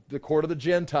about the court of the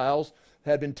Gentiles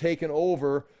had been taken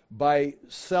over by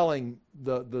selling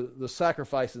the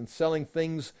sacrifice and selling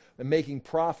things and making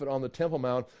profit on the Temple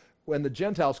Mount, when the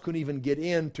Gentiles couldn't even get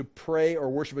in to pray or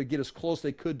worship and get as close as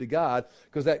they could to God,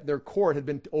 because their court had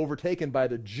been overtaken by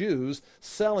the Jews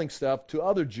selling stuff to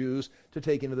other Jews to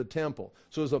take into the temple.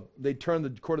 So they turned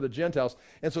the court of the Gentiles.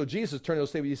 And so Jesus turned to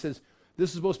those tables. He says, This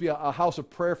is supposed to be a house of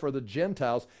prayer for the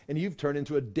Gentiles, and you've turned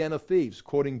into a den of thieves,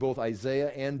 quoting both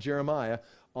Isaiah and Jeremiah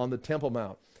on the Temple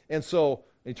Mount. And so,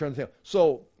 he turns to him.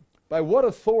 So, by what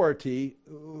authority,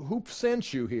 who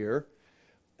sent you here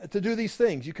to do these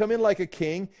things? You come in like a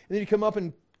king, and then you come up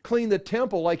and clean the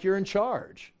temple like you're in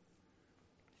charge.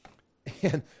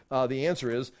 And the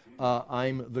answer is,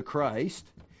 I'm the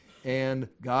Christ, and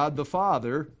God the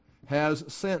Father has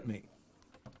sent me.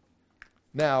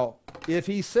 Now, if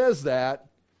he says that,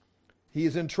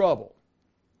 he's in trouble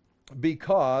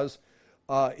because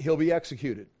he'll be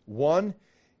executed. One,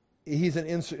 he's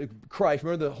Christ.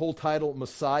 Remember the whole title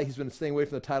Messiah? He's been staying away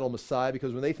from the title Messiah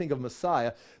because when they think of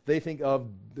Messiah, they think of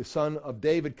the son of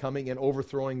David coming and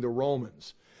overthrowing the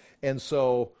Romans. And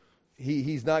so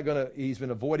he's been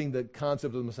avoiding the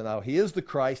concept of the Messiah. Now, he is the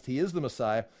Christ, he is the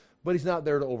Messiah, but he's not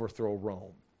there to overthrow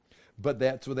Rome. But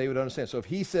that's what they would understand. So if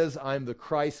he says, I'm the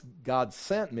Christ, God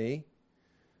sent me,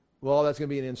 well, that's going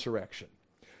to be an insurrection.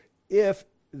 If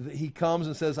he comes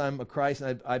and says, I'm a Christ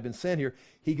and I've been sent here,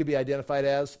 he could be identified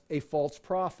as a false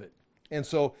prophet. And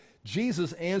so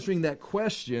Jesus answering that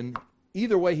question,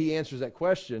 either way he answers that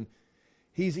question,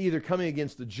 he's either coming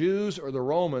against the Jews or the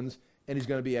Romans, and he's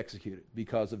going to be executed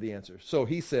because of the answer. So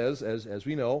he says, as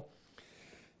we know,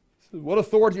 what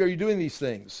authority are you doing these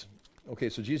things? Okay,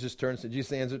 so Jesus turns and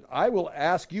Jesus answered, I will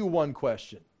ask you one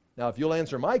question. Now, if you'll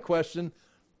answer my question,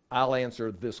 I'll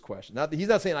answer this question. Now, he's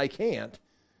not saying I can't,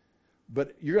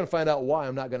 but you're going to find out why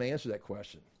I'm not going to answer that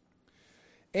question.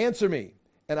 Answer me,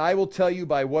 and I will tell you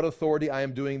by what authority I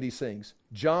am doing these things.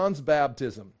 John's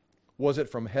baptism, was it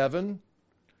from heaven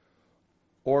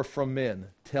or from men?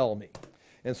 Tell me.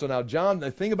 And so now John, the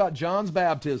thing about John's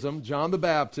baptism, John the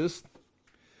Baptist,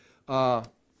 and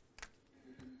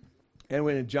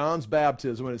when in John's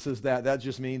baptism, when it says that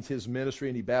just means his ministry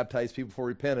and he baptized people for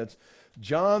repentance.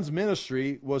 John's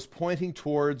ministry was pointing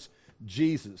towards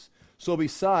Jesus. So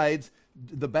besides,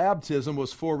 the baptism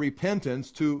was for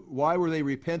repentance. Why were they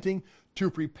repenting? To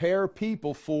prepare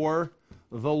people for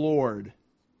the Lord.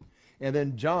 And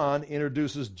then John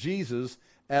introduces Jesus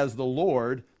as the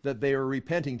Lord, that they are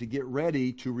repenting to get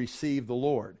ready to receive the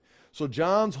Lord. So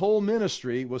John's whole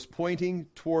ministry was pointing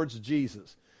towards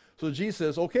Jesus. So Jesus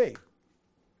says, okay,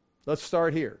 let's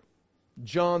start here.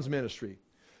 John's ministry.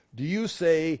 Do you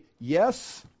say,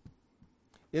 yes,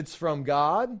 it's from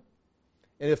God?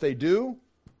 And if they do,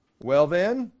 well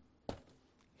then,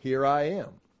 here I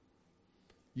am.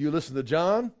 You listen to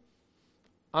John.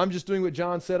 I'm just doing what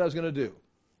John said I was going to do.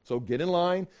 So get in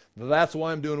line. That's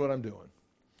why I'm doing what I'm doing.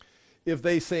 If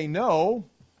they say no,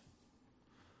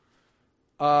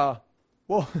 well,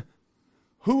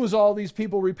 who is all these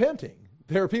people repenting?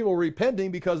 There are people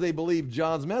repenting because they believe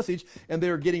John's message and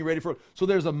they're getting ready for it. So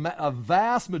there's a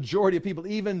vast majority of people.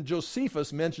 Even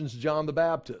Josephus mentions John the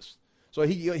Baptist. So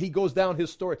he goes down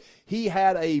his story. He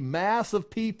had a mass of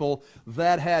people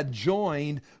that had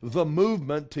joined the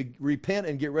movement to repent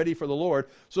and get ready for the Lord.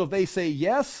 So if they say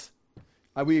yes,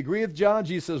 we agree with John,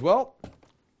 Jesus says, well,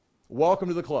 welcome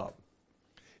to the club.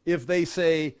 If they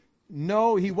say,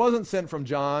 no, he wasn't sent from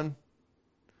John,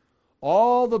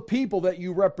 all the people that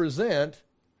you represent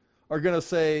are going to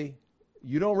say,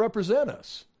 you don't represent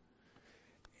us.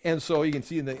 And so you can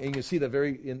see that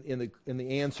very in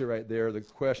the answer right there, the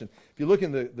question. If you look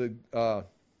in the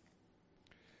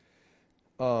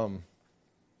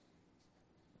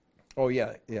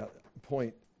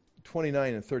point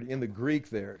 29 and 30 in the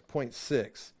Greek there, point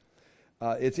 6.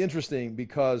 It's interesting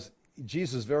because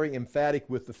Jesus is very emphatic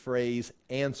with the phrase,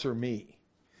 answer me.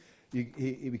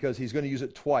 Because he's going to use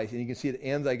it twice. And you can see it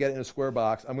ends, I get it in a square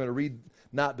box. I'm going to read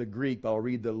not the Greek, but I'll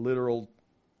read the literal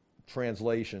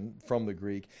translation from the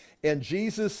Greek. And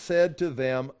Jesus said to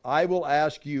them, I will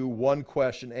ask you one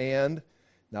question, and,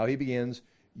 now he begins,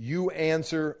 you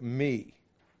answer me.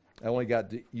 I only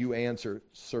got you answer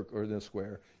circle or in a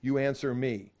square. You answer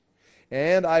me.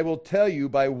 And I will tell you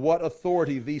by what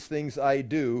authority these things I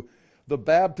do. The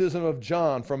baptism of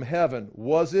John from heaven,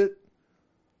 was it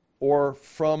or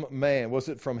from man? Was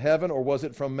it from heaven or was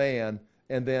it from man?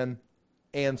 And then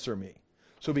answer me.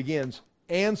 So it begins,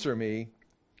 answer me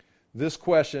this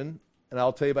question, and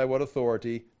I'll tell you by what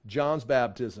authority. John's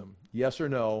baptism, yes or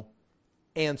no,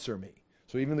 answer me.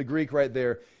 So even the Greek right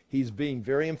there, he's being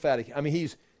very emphatic. I mean,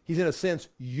 he's in a sense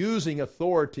using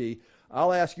authority.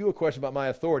 I'll ask you a question about my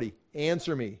authority.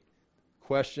 Answer me.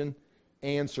 Question,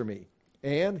 answer me.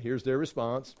 And here's their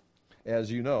response.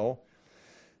 As you know,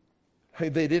 they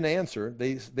didn't answer.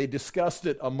 They discussed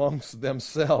it amongst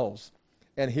themselves.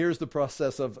 And here's the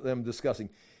process of them discussing.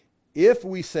 If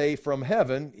we say from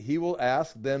heaven, he will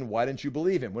ask, then why didn't you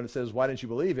believe him? When it says, why didn't you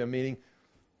believe him, meaning,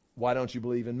 why don't you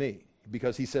believe in me?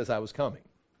 Because he says I was coming.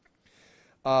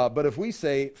 But if we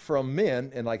say from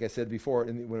men, and like I said before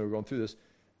when we were going through this,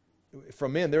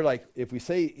 from men, they're like, if we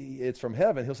say it's from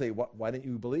heaven, he'll say, why didn't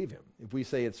you believe him? If we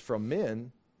say it's from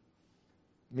men,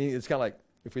 I mean, it's kind of like,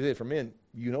 if we say it from men,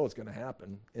 you know it's going to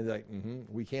happen. And they're like,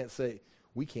 we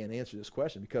can't answer this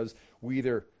question because we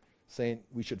either saying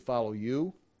we should follow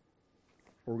you,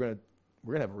 or we're going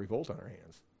to have a revolt on our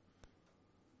hands.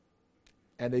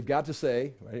 And they've got to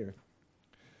say, right here,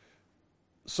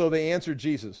 so they answered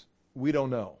Jesus, we don't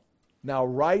know. Now,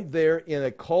 right there in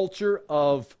a culture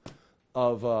of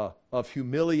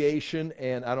humiliation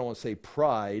and I don't want to say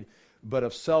pride, but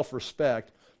of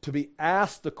self-respect, to be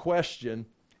asked the question,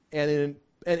 and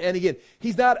again,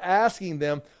 he's not asking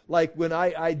them like when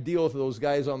I deal with those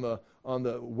guys on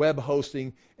the web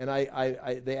hosting, and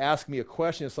they ask me a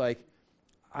question. It's like,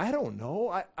 I don't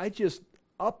know. I just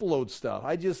upload stuff.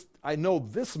 I know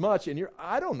this much, and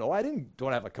I don't know.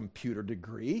 Don't have a computer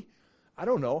degree. I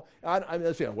don't know.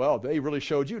 I'm saying, well, they really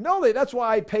showed you. No, that's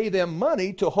why I pay them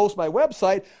money to host my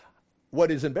website. What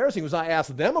is embarrassing was I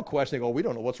asked them a question. They go, we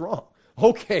don't know what's wrong.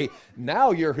 Okay,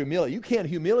 now you're humiliated. You can't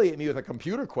humiliate me with a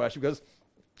computer question because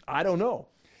I don't know.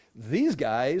 These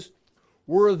guys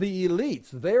were the elites.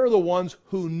 They're the ones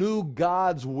who knew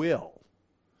God's will.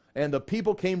 And the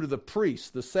people came to the priests,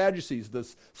 the Sadducees, the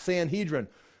Sanhedrin.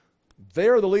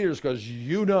 They're the leaders because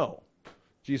you know.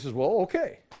 Jesus says, well,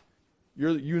 okay.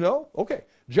 You know? Okay.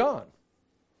 John,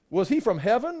 was he from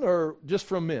heaven or just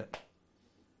from men?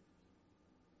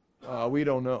 We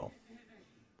don't know.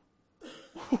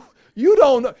 You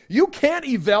don't know. You can't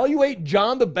evaluate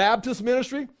John the Baptist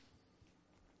ministry?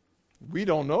 We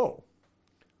don't know.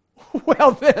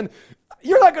 Well, then,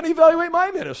 you're not going to evaluate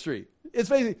my ministry. It's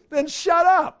basically, then shut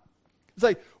up. It's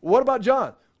like, what about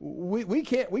John? We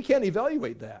can't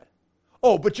evaluate that.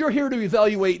 Oh, but you're here to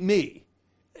evaluate me.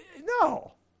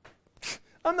 No.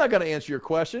 I'm not going to answer your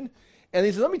question. And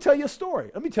he says, let me tell you a story.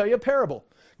 Let me tell you a parable.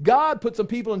 God put some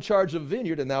people in charge of a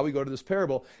vineyard, and now we go to this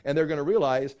parable, and they're going to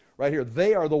realize right here,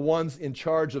 they are the ones in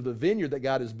charge of the vineyard that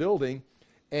God is building,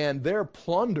 and they're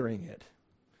plundering it.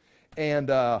 And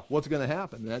what's going to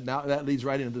happen? That leads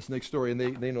right into this next story, and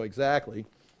they know exactly.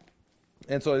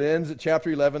 And so it ends at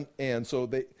chapter 11, and so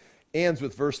they ends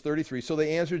with verse 33. So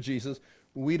they answered Jesus,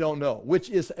 we don't know, which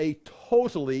is a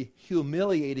totally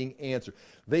humiliating answer.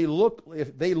 They look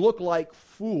like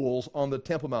fools on the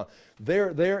Temple Mount.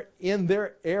 They're in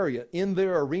their area, in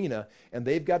their arena, and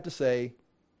they've got to say,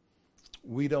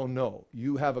 we don't know.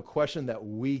 You have a question that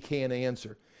we can't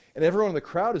answer. And everyone in the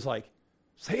crowd is like,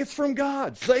 say it's from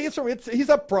God. Say he's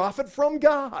a prophet from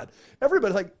God.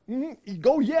 Everybody's like,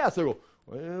 go yes. They go,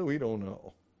 well, we don't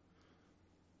know.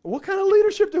 What kind of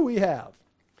leadership do we have?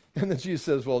 And then Jesus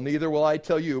says, well, neither will I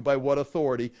tell you by what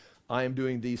authority I am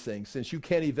doing these things. Since you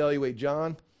can't evaluate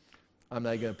John, I'm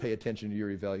not going to pay attention to your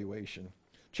evaluation.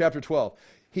 Chapter 12.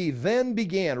 He then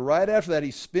began, right after that,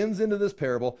 he spins into this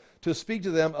parable to speak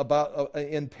to them about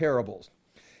in parables.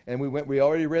 And we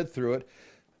already read through it.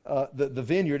 The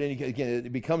vineyard, and again,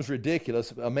 it becomes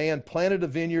ridiculous. A man planted a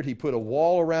vineyard. He put a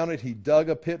wall around it. He dug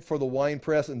a pit for the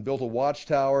winepress and built a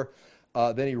watchtower.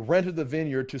 Then he rented the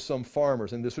vineyard to some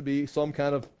farmers. And this would be some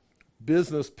kind of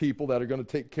business people that are going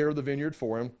to take care of the vineyard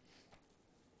for him.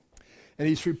 And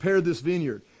he's prepared this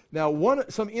vineyard. Now,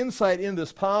 some insight in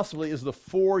this possibly is the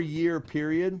 4-year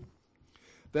period,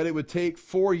 that it would take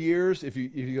 4 years. If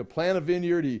you plant a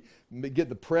vineyard, you get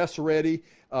the press ready,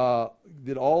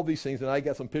 did all these things. And I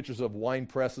got some pictures of wine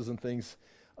presses and things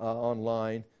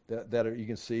online that you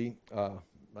can see.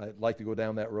 I'd like to go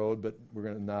down that road, but we're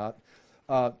going to not.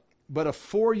 But a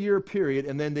 4-year period,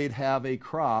 and then they'd have a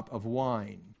crop of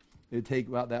wine. It'd take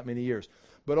about that many years.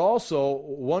 But also,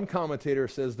 one commentator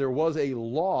says there was a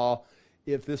law,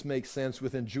 if this makes sense,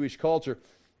 within Jewish culture.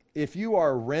 If you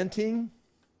are renting,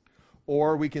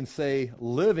 or we can say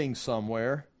living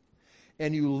somewhere,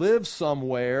 and you live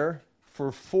somewhere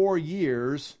for 4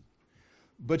 years,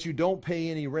 but you don't pay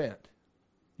any rent.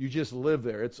 You just live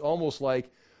there. It's almost like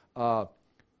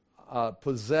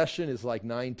possession is like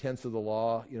 9/10 of the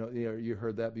law. You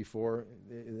heard that before.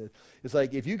 It's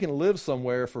like if you can live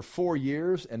somewhere for 4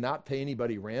 years and not pay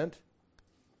anybody rent,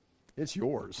 it's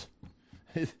yours.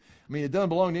 It doesn't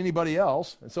belong to anybody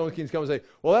else. And someone can come and say,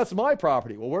 well, that's my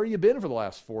property. Well, where have you been for the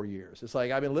last 4 years? It's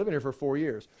like, I've been living here for 4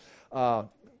 years. And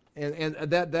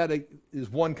that is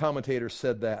one commentator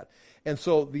said that. And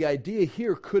so the idea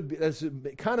here could be,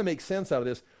 it kind of makes sense out of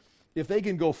this. If they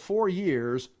can go 4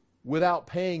 years without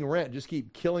paying rent, just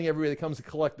keep killing everybody that comes to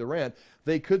collect the rent,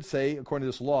 they could say, according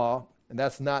to this law, and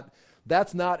that's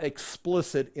not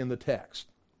explicit in the text.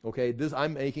 Okay,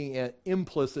 I'm making an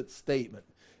implicit statement.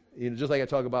 Just like I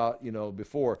talked about,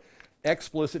 before.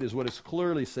 Explicit is what is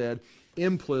clearly said.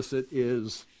 implicit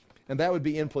is, and that would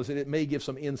be implicit. It may give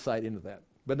some insight into that.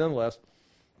 But nonetheless,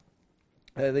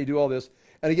 they do all this.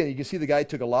 And again, you can see the guy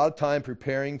took a lot of time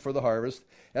preparing for the harvest.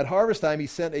 At harvest time, he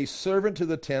sent a servant to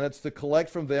the tenants to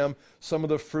collect from them some of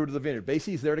the fruit of the vineyard.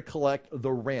 Basically, he's there to collect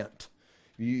the rent.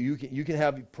 You can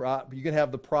have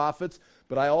the profits,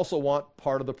 but I also want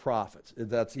part of the profits.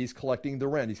 He's collecting the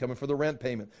rent. He's coming for the rent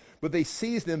payment. But they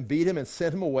seized him, beat him, and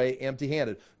sent him away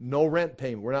empty-handed. No rent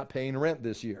payment. We're not paying rent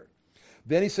this year.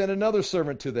 Then he sent another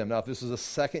servant to them. Now, if this is a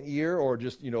second year or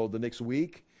just, the next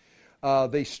week,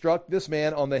 they struck this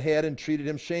man on the head and treated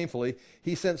him shamefully.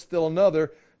 He sent still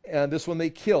another, and this one they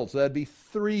killed. So that'd be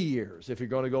 3 years if you're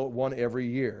going to go one every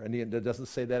year. And it doesn't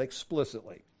say that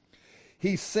explicitly.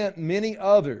 He sent many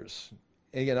others.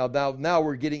 And again, now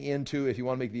we're getting into, if you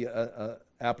want to make the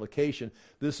application,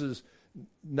 this is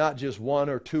not just 1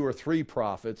 or 2 or 3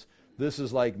 prophets. This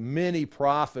is like many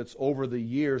prophets over the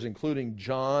years, including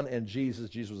John and Jesus.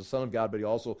 Jesus was the Son of God, but he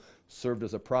also served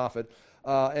as a prophet.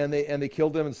 And they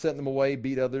killed them and sent them away,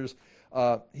 beat others.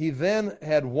 He then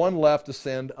had one left to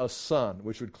send, a son,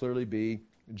 which would clearly be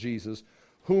Jesus,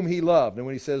 whom he loved. And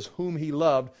when he says whom he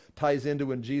loved, ties into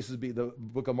when the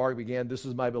book of Mark began, this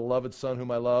is my beloved son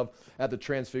whom I love. At the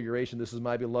transfiguration, this is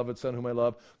my beloved son whom I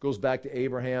love. Goes back to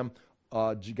Abraham.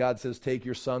 God says, take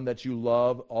your son that you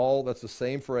love. That's the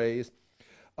same phrase.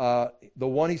 The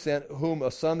one he sent, whom a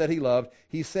son that he loved,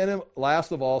 he sent him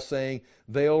last of all, saying,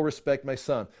 they'll respect my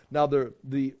son. Now,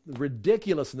 the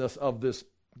ridiculousness of this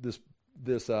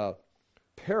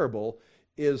parable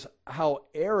is how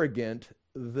arrogant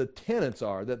the tenants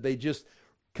are, that they just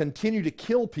continue to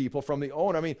kill people from the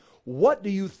owner. I mean, what do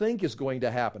you think is going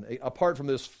to happen, apart from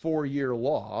this 4-year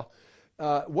law?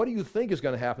 What do you think is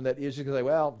going to happen that is just going to say,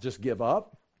 well, just give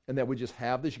up, and that we just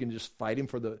have this? You can just fight him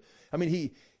for the... I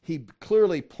mean, he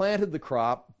clearly planted the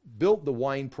crop, built the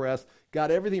wine press,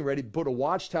 got everything ready, put a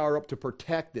watchtower up to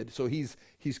protect it. So he's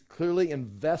clearly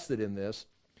invested in this.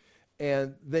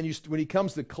 And then when he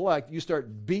comes to collect, you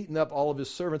start beating up all of his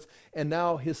servants, and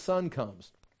now his son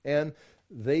comes. And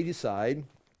they decide,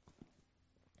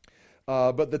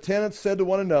 but the tenants said to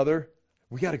one another,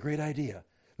 we got a great idea.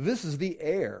 This is the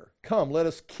heir. Come, let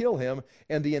us kill him,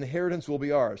 and the inheritance will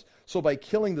be ours. So by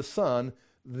killing the son,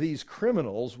 these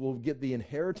criminals will get the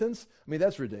inheritance? I mean,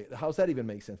 that's ridiculous. How does that even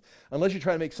make sense? Unless you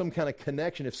try to make some kind of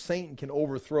connection. If Satan can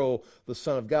overthrow the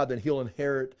Son of God, then he'll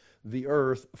inherit the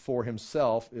earth for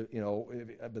himself.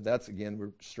 But that's, again,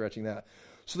 we're stretching that.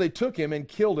 So they took him and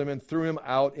killed him and threw him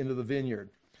out into the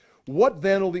vineyard. What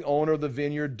then will the owner of the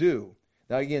vineyard do?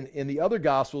 Now, again, in the other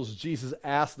Gospels, Jesus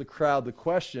asked the crowd the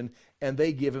question, and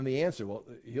they give him the answer. Well,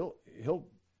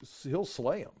 he'll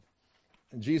slay him.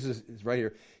 And Jesus is right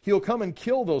here. He'll come and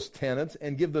kill those tenants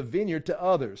and give the vineyard to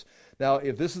others. Now,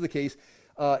 if this is the case,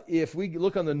 if we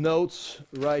look on the notes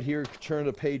right here, turn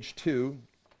to page 2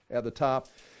 at the top.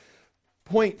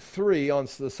 Point 3 on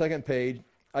the second page,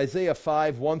 Isaiah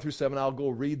 5, 1 through 7. I'll go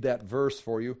read that verse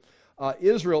for you.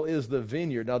 Israel is the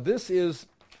vineyard. Now, this is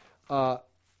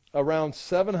around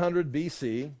 700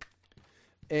 BC,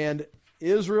 and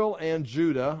Israel and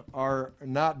Judah are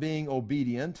not being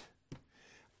obedient.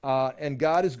 And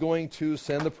God is going to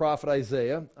send the prophet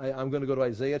Isaiah. I'm going to go to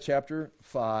Isaiah chapter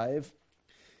 5.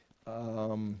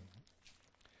 And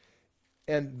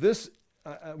this,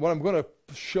 what I'm going to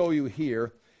show you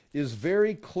here is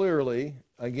very clearly,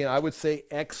 again, I would say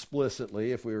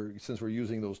explicitly, since we're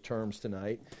using those terms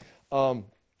tonight, the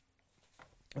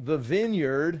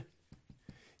vineyard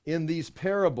in these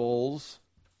parables,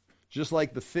 just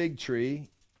like the fig tree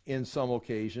in some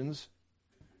occasions,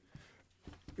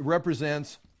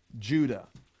 represents Judah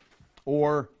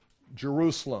or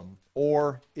Jerusalem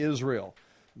or Israel.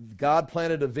 God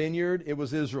planted a vineyard, it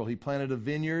was Israel. He planted a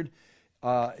vineyard,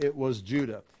 it was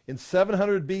Judah. In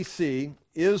 700 BC,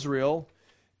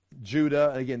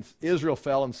 Judah, again, Israel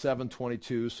fell in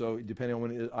 722, so depending on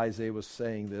when Isaiah was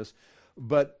saying this.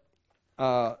 But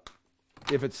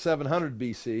if it's 700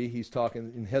 BC, he's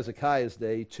talking in Hezekiah's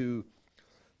day to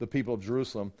the people of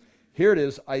Jerusalem. Here it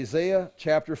is, Isaiah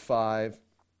chapter 5,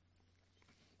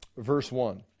 verse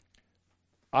 1.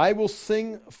 I will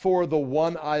sing for the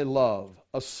one I love,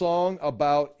 a song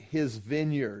about his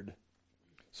vineyard.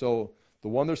 So the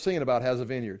one they're singing about has a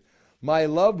vineyard. My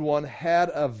loved one had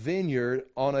a vineyard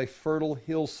on a fertile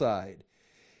hillside.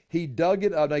 He dug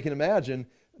it up. I can imagine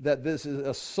that this is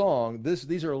a song.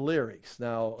 These are lyrics.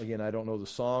 Now, again, I don't know the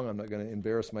song. I'm not going to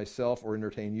embarrass myself or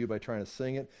entertain you by trying to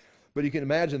sing it. But you can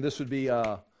imagine this would be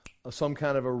some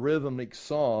kind of a rhythmic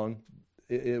song.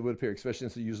 It would appear, especially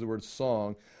since you use the word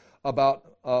song,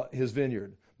 about his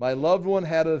vineyard. My loved one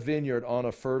had a vineyard on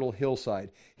a fertile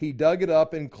hillside. He dug it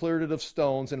up and cleared it of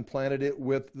stones and planted it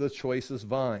with the choicest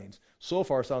vines. So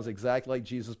far, sounds exactly like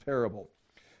Jesus' parable.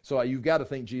 So you've got to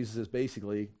think Jesus is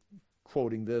basically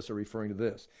quoting this or referring to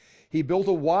this. He built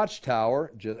a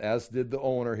watchtower, as did the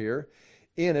owner here,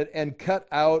 in it, and cut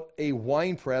out a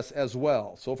winepress as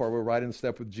well. So far, we're right in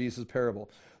step with Jesus'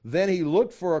 parable. Then he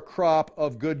looked for a crop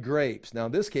of good grapes. Now,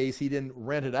 in this case, he didn't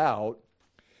rent it out.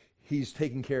 He's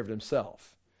taking care of it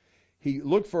himself. He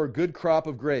looked for a good crop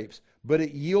of grapes, but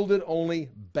it yielded only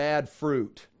bad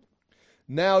fruit.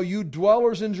 Now, you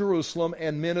dwellers in Jerusalem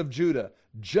and men of Judah,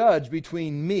 judge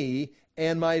between me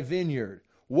and my vineyard.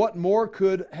 What more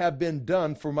could have been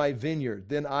done for my vineyard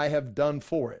than I have done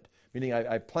for it? Meaning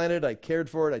I planted, I cared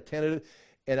for it, I tended it,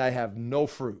 and I have no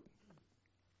fruit.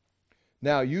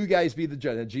 Now, you guys be the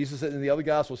judge. And Jesus said in the other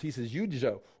Gospels, he says, you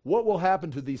judge. What will happen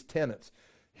to these tenants?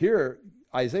 Here,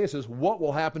 Isaiah says, what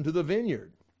will happen to the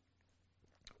vineyard?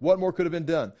 What more could have been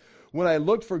done? When I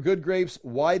looked for good grapes,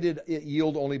 why did it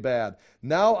yield only bad?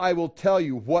 Now I will tell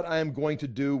you what I am going to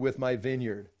do with my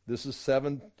vineyard. This is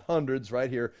 700s right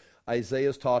here. Isaiah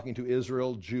is talking to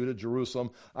Israel, Judah,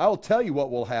 Jerusalem. I will tell you what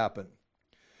will happen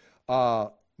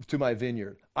to my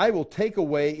vineyard. I will take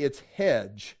away its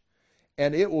hedge,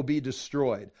 and it will be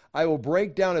destroyed. I will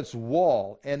break down its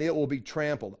wall, and it will be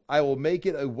trampled. I will make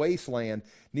it a wasteland,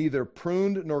 neither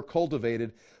pruned nor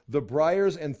cultivated. The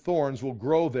briars and thorns will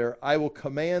grow there. I will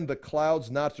command the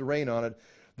clouds not to rain on it.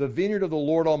 The vineyard of the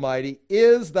Lord Almighty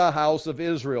is the house of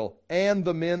Israel, and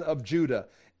the men of Judah,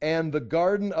 and the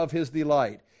garden of his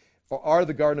delight, or are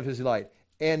the garden of his delight.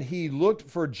 And he looked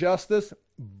for justice,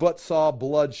 but saw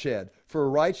bloodshed, for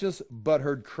righteousness, but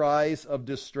heard cries of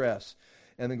distress.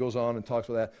 And then goes on and talks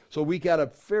about that. So we got a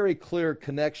very clear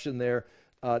connection there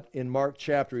in Mark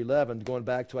chapter 11, going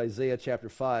back to Isaiah chapter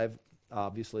 5,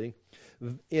 obviously.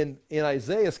 In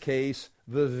Isaiah's case,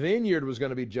 the vineyard was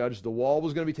going to be judged, the wall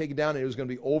was going to be taken down, and it was going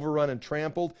to be overrun and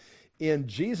trampled. In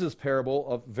Jesus'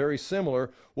 parable, very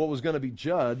similar, what was going to be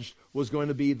judged was going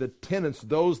to be the tenants,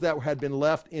 those that had been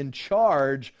left in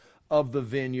charge of the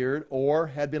vineyard or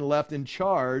had been left in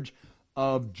charge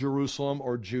of Jerusalem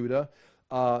or Judah.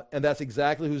 And that's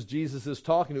exactly who Jesus is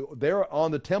talking to. They're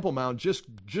on the Temple Mount, just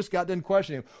got done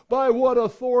questioning him. By what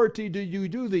authority do you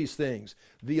do these things?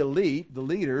 The elite, the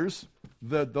leaders,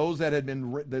 those that had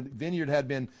been, the vineyard had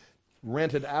been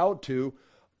rented out to,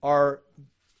 are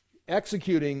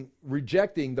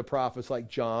rejecting the prophets like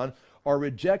John, are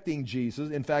rejecting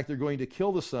Jesus. In fact, they're going to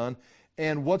kill the Son.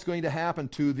 And what's going to happen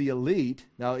to the elite?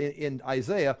 Now, in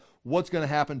Isaiah, what's going to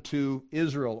happen to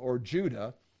Israel or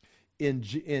Judah? In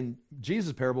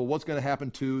Jesus' parable, what's going to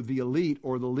happen to the elite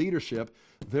or the leadership?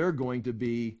 They're going to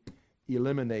be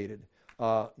eliminated.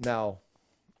 Now,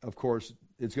 of course,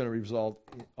 it's going to result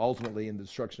ultimately in the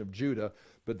destruction of Judah,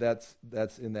 but that's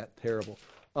in that parable.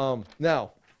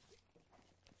 Now,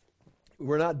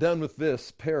 we're not done with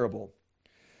this parable.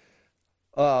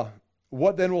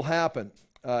 What then will happen?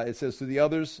 It says to the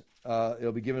others,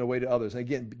 it'll be given away to others. And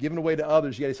again, given away to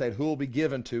others, you got to decide who will be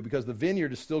given to, because the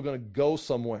vineyard is still going to go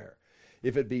somewhere.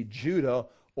 If it be Judah,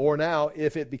 or now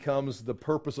if it becomes the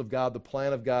purpose of God, the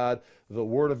plan of God, the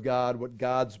word of God, what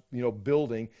God's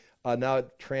building, now it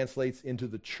translates into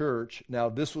the church. Now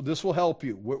this will help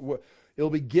you. It'll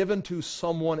be given to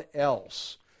someone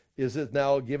else. Is it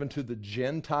now given to the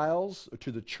Gentiles, or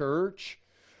to the church?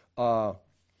 Haven't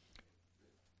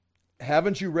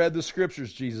you read the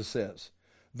scriptures, Jesus says?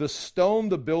 The stone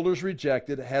the builders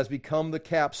rejected has become the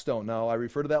capstone. Now, I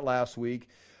referred to that last week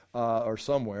or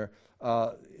somewhere.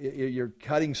 You're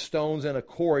cutting stones in a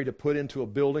quarry to put into a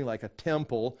building like a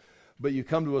temple, but you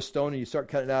come to a stone and you start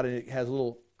cutting it out and it has a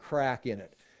little crack in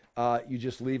it. You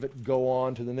just leave it, go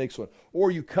on to the next one. Or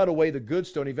you cut away the good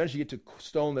stone. Eventually you get to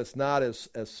stone that's not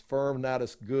as firm, not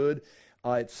as good.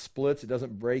 It splits. It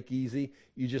doesn't break easy.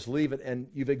 You just leave it, and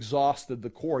you've exhausted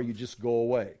the core. You just go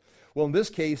away. Well, in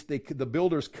this case, the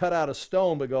builders cut out a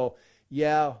stone, but go,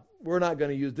 yeah, we're not going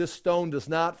to use this stone. Does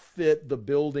not fit the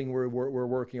building we're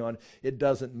working on. It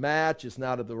doesn't match. It's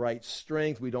not of the right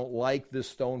strength. We don't like this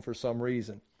stone for some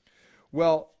reason.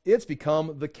 Well, it's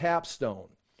become the capstone.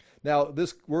 Now,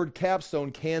 this word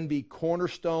capstone can be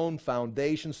cornerstone,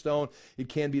 foundation stone. It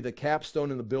can be the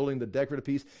capstone in the building, the decorative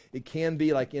piece. It can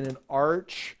be like in an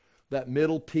arch, that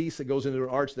middle piece that goes into an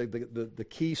arch, the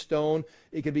keystone.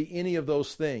 It can be any of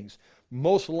those things.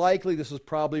 Most likely, this is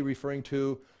probably referring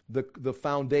to the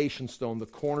foundation stone, the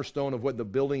cornerstone of what the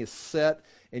building is set,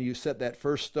 and you set that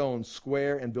first stone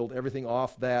square and build everything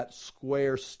off that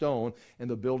square stone, and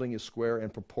the building is square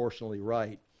and proportionally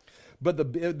right.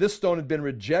 But this stone had been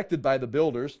rejected by the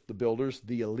builders,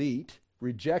 the elite,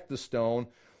 reject the stone.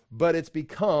 but it's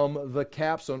become the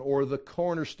capstone or the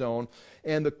cornerstone.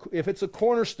 And if it's a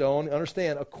cornerstone,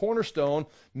 understand, a cornerstone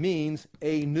means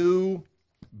a new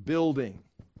building.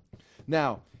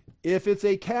 Now, if it's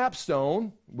a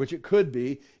capstone, which it could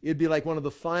be, it'd be like one of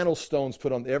the final stones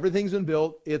put on. Everything's been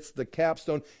built. It's the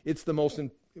capstone. It's the most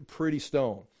pretty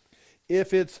stone.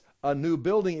 If it's a new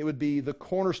building, it would be the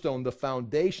cornerstone, the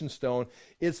foundation stone.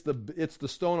 It's the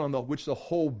stone on which the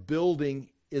whole building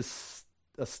is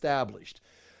established.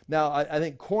 Now, I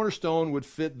think cornerstone would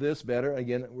fit this better.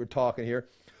 Again, we're talking here.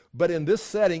 But in this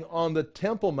setting, on the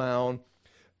Temple Mount,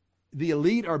 the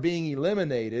elite are being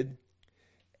eliminated,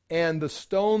 and the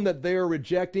stone that they are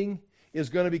rejecting is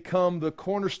going to become the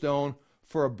cornerstone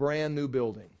for a brand new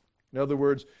building. In other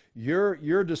words,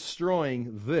 you're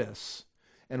destroying this,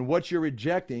 and what you're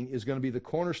rejecting is going to be the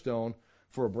cornerstone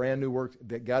for a brand new work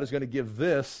that God is going to give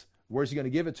this. Where's he going to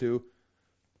give it to?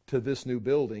 To this new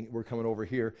building. We're coming over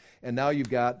here. And now you've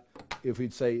got, if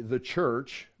we'd say, the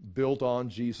church built on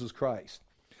Jesus Christ.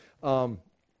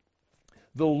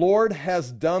 The Lord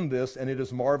has done this, and it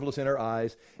is marvelous in our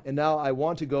eyes. And now I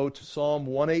want to go to Psalm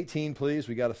 118, please.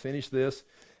 We got to finish this.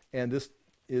 And this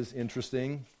is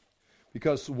interesting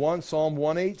because Psalm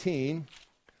 118,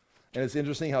 and it's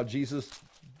interesting how Jesus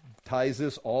ties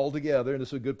this all together, and this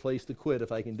is a good place to quit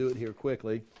if I can do it here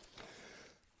quickly.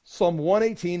 Psalm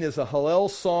 118 is a Hallel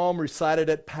psalm recited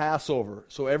at Passover.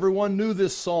 So everyone knew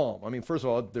this psalm. I mean, first of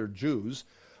all, they're Jews,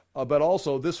 but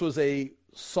also this was a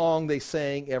song they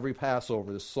sang every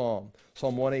Passover, this psalm,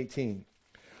 Psalm 118.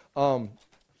 I'm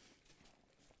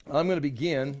going to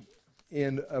begin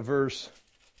in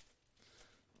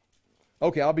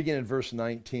I'll begin in verse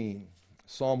 19.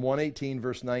 Psalm 118,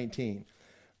 verse 19.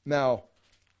 Now,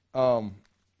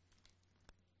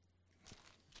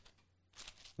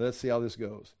 let's see how this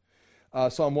goes.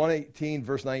 Psalm 118,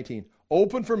 verse 19.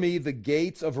 Open for me the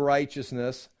gates of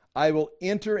righteousness. I will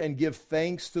enter and give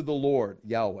thanks to the Lord,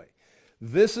 Yahweh.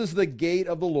 This is the gate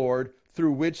of the Lord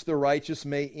through which the righteous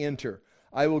may enter.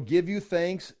 I will give you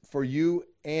thanks, for you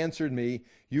answered me.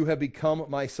 You have become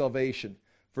my salvation.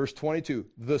 Verse 22.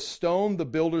 The stone the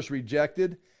builders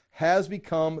rejected has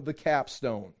become the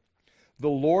capstone. The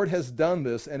Lord has done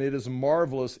this, and it is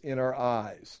marvelous in our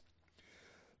eyes.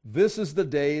 This is the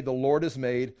day the Lord has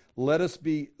made. Let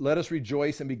us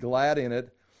rejoice and be glad in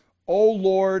it. O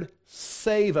Lord,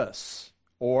 save us.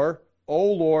 Or,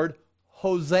 O Lord,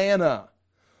 Hosanna.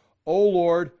 O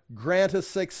Lord, grant us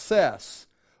success.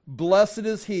 Blessed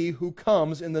is he who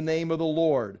comes in the name of the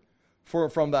Lord. For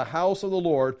from the house of the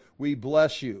Lord we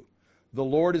bless you. The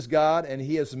Lord is God, and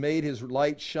he has made his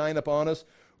light shine upon us.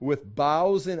 With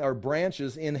boughs in our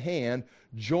branches in hand,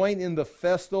 join in the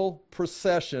festal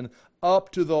procession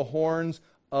up to the horns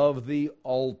of the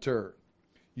altar.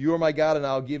 You are my God, and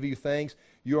I'll give you thanks.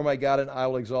 You are my God, and I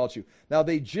will exalt you. Now,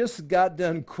 they just got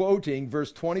done quoting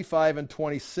verse 25 and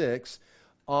 26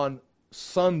 on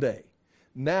Sunday.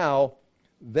 Now,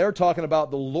 they're talking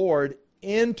about the Lord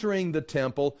entering the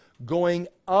temple, going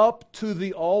up to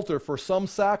the altar for some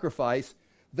sacrifice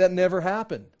that never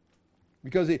happened.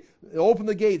 Because he opened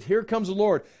the gates. Here comes the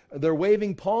Lord. They're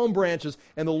waving palm branches,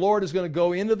 and the Lord is going to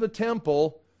go into the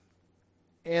temple,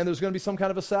 and there's going to be some kind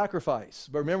of a sacrifice.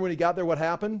 But remember when he got there, what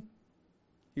happened?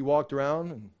 He walked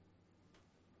around, and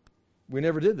we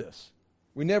never did this.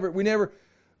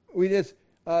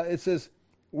 It says,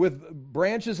 with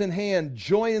branches in hand,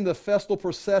 join in the festal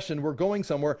procession. We're going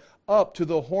somewhere up to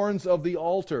the horns of the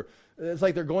altar. It's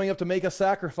like they're going up to make a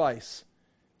sacrifice.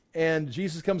 And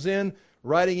Jesus comes in,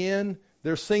 riding in.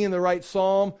 They're singing the right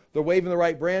psalm. They're waving the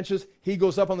right branches. He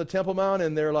goes up on the Temple Mount,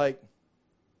 and they're like,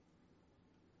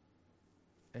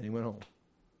 and he went home.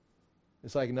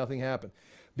 It's like nothing happened.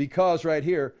 Because right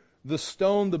here, the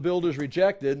stone the builders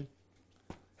rejected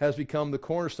has become the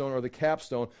cornerstone or the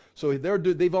capstone. So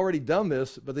they've already done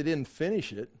this, but they didn't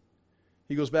finish it.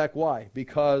 He goes back, why?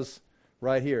 Because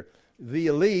right here, the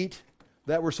elite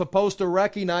that we're supposed to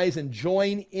recognize and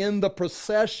join in the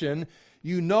procession,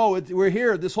 we're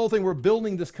here, this whole thing, we're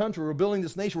building this country, we're building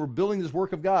this nation, we're building this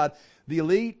work of God. The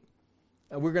elite,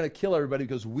 we're going to kill everybody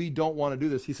because we don't want to do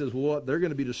this. He says, well, they're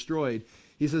going to be destroyed.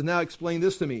 He says, now explain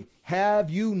this to me. Have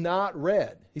you not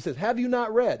read? He says, have you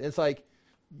not read? And it's like,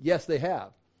 yes, they have.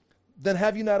 Then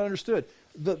have you not understood?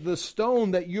 The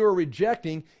stone that you're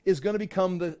rejecting is going to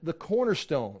become the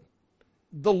cornerstone.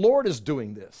 The Lord is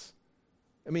doing this.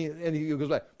 I mean, and he goes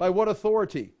back, by what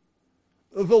authority?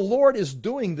 The Lord is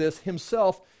doing this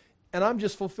himself, and I'm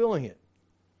just fulfilling it.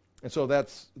 And so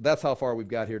that's how far we've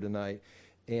got here tonight.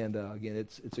 And again,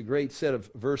 it's a great set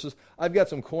of verses. I've got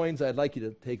some coins I'd like you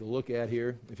to take a look at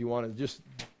here. If you want to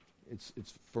it's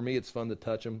for me, it's fun to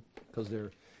touch them because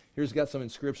they're Here's got some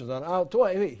inscriptions on. Oh,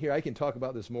 wait, here, I can talk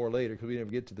about this more later because we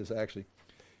didn't get to this actually.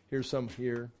 Here's some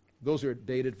here. Those are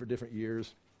dated for different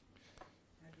years.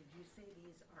 Now, did you say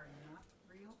these are not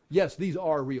real? Yes, these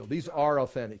are real. These are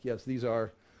authentic. Yes, these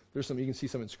are. There's some. You can see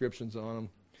some inscriptions on them.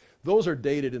 Those are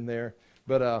dated in there.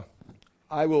 But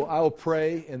I will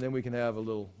pray, and then we can have a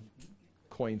little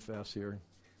coin fest here.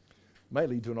 Might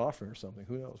lead to an offering or something.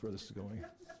 Who knows where this is going?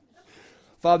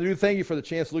 Father, we thank you for the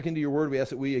chance to look into your word. We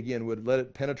ask that we, again, would let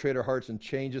it penetrate our hearts and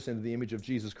change us into the image of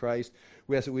Jesus Christ.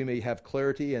 We ask that we may have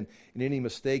clarity and in any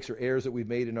mistakes or errors that we've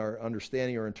made in our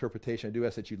understanding or interpretation. I do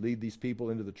ask that you lead these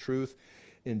people into the truth.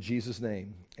 In Jesus'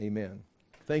 name, amen.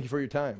 Thank you for your time.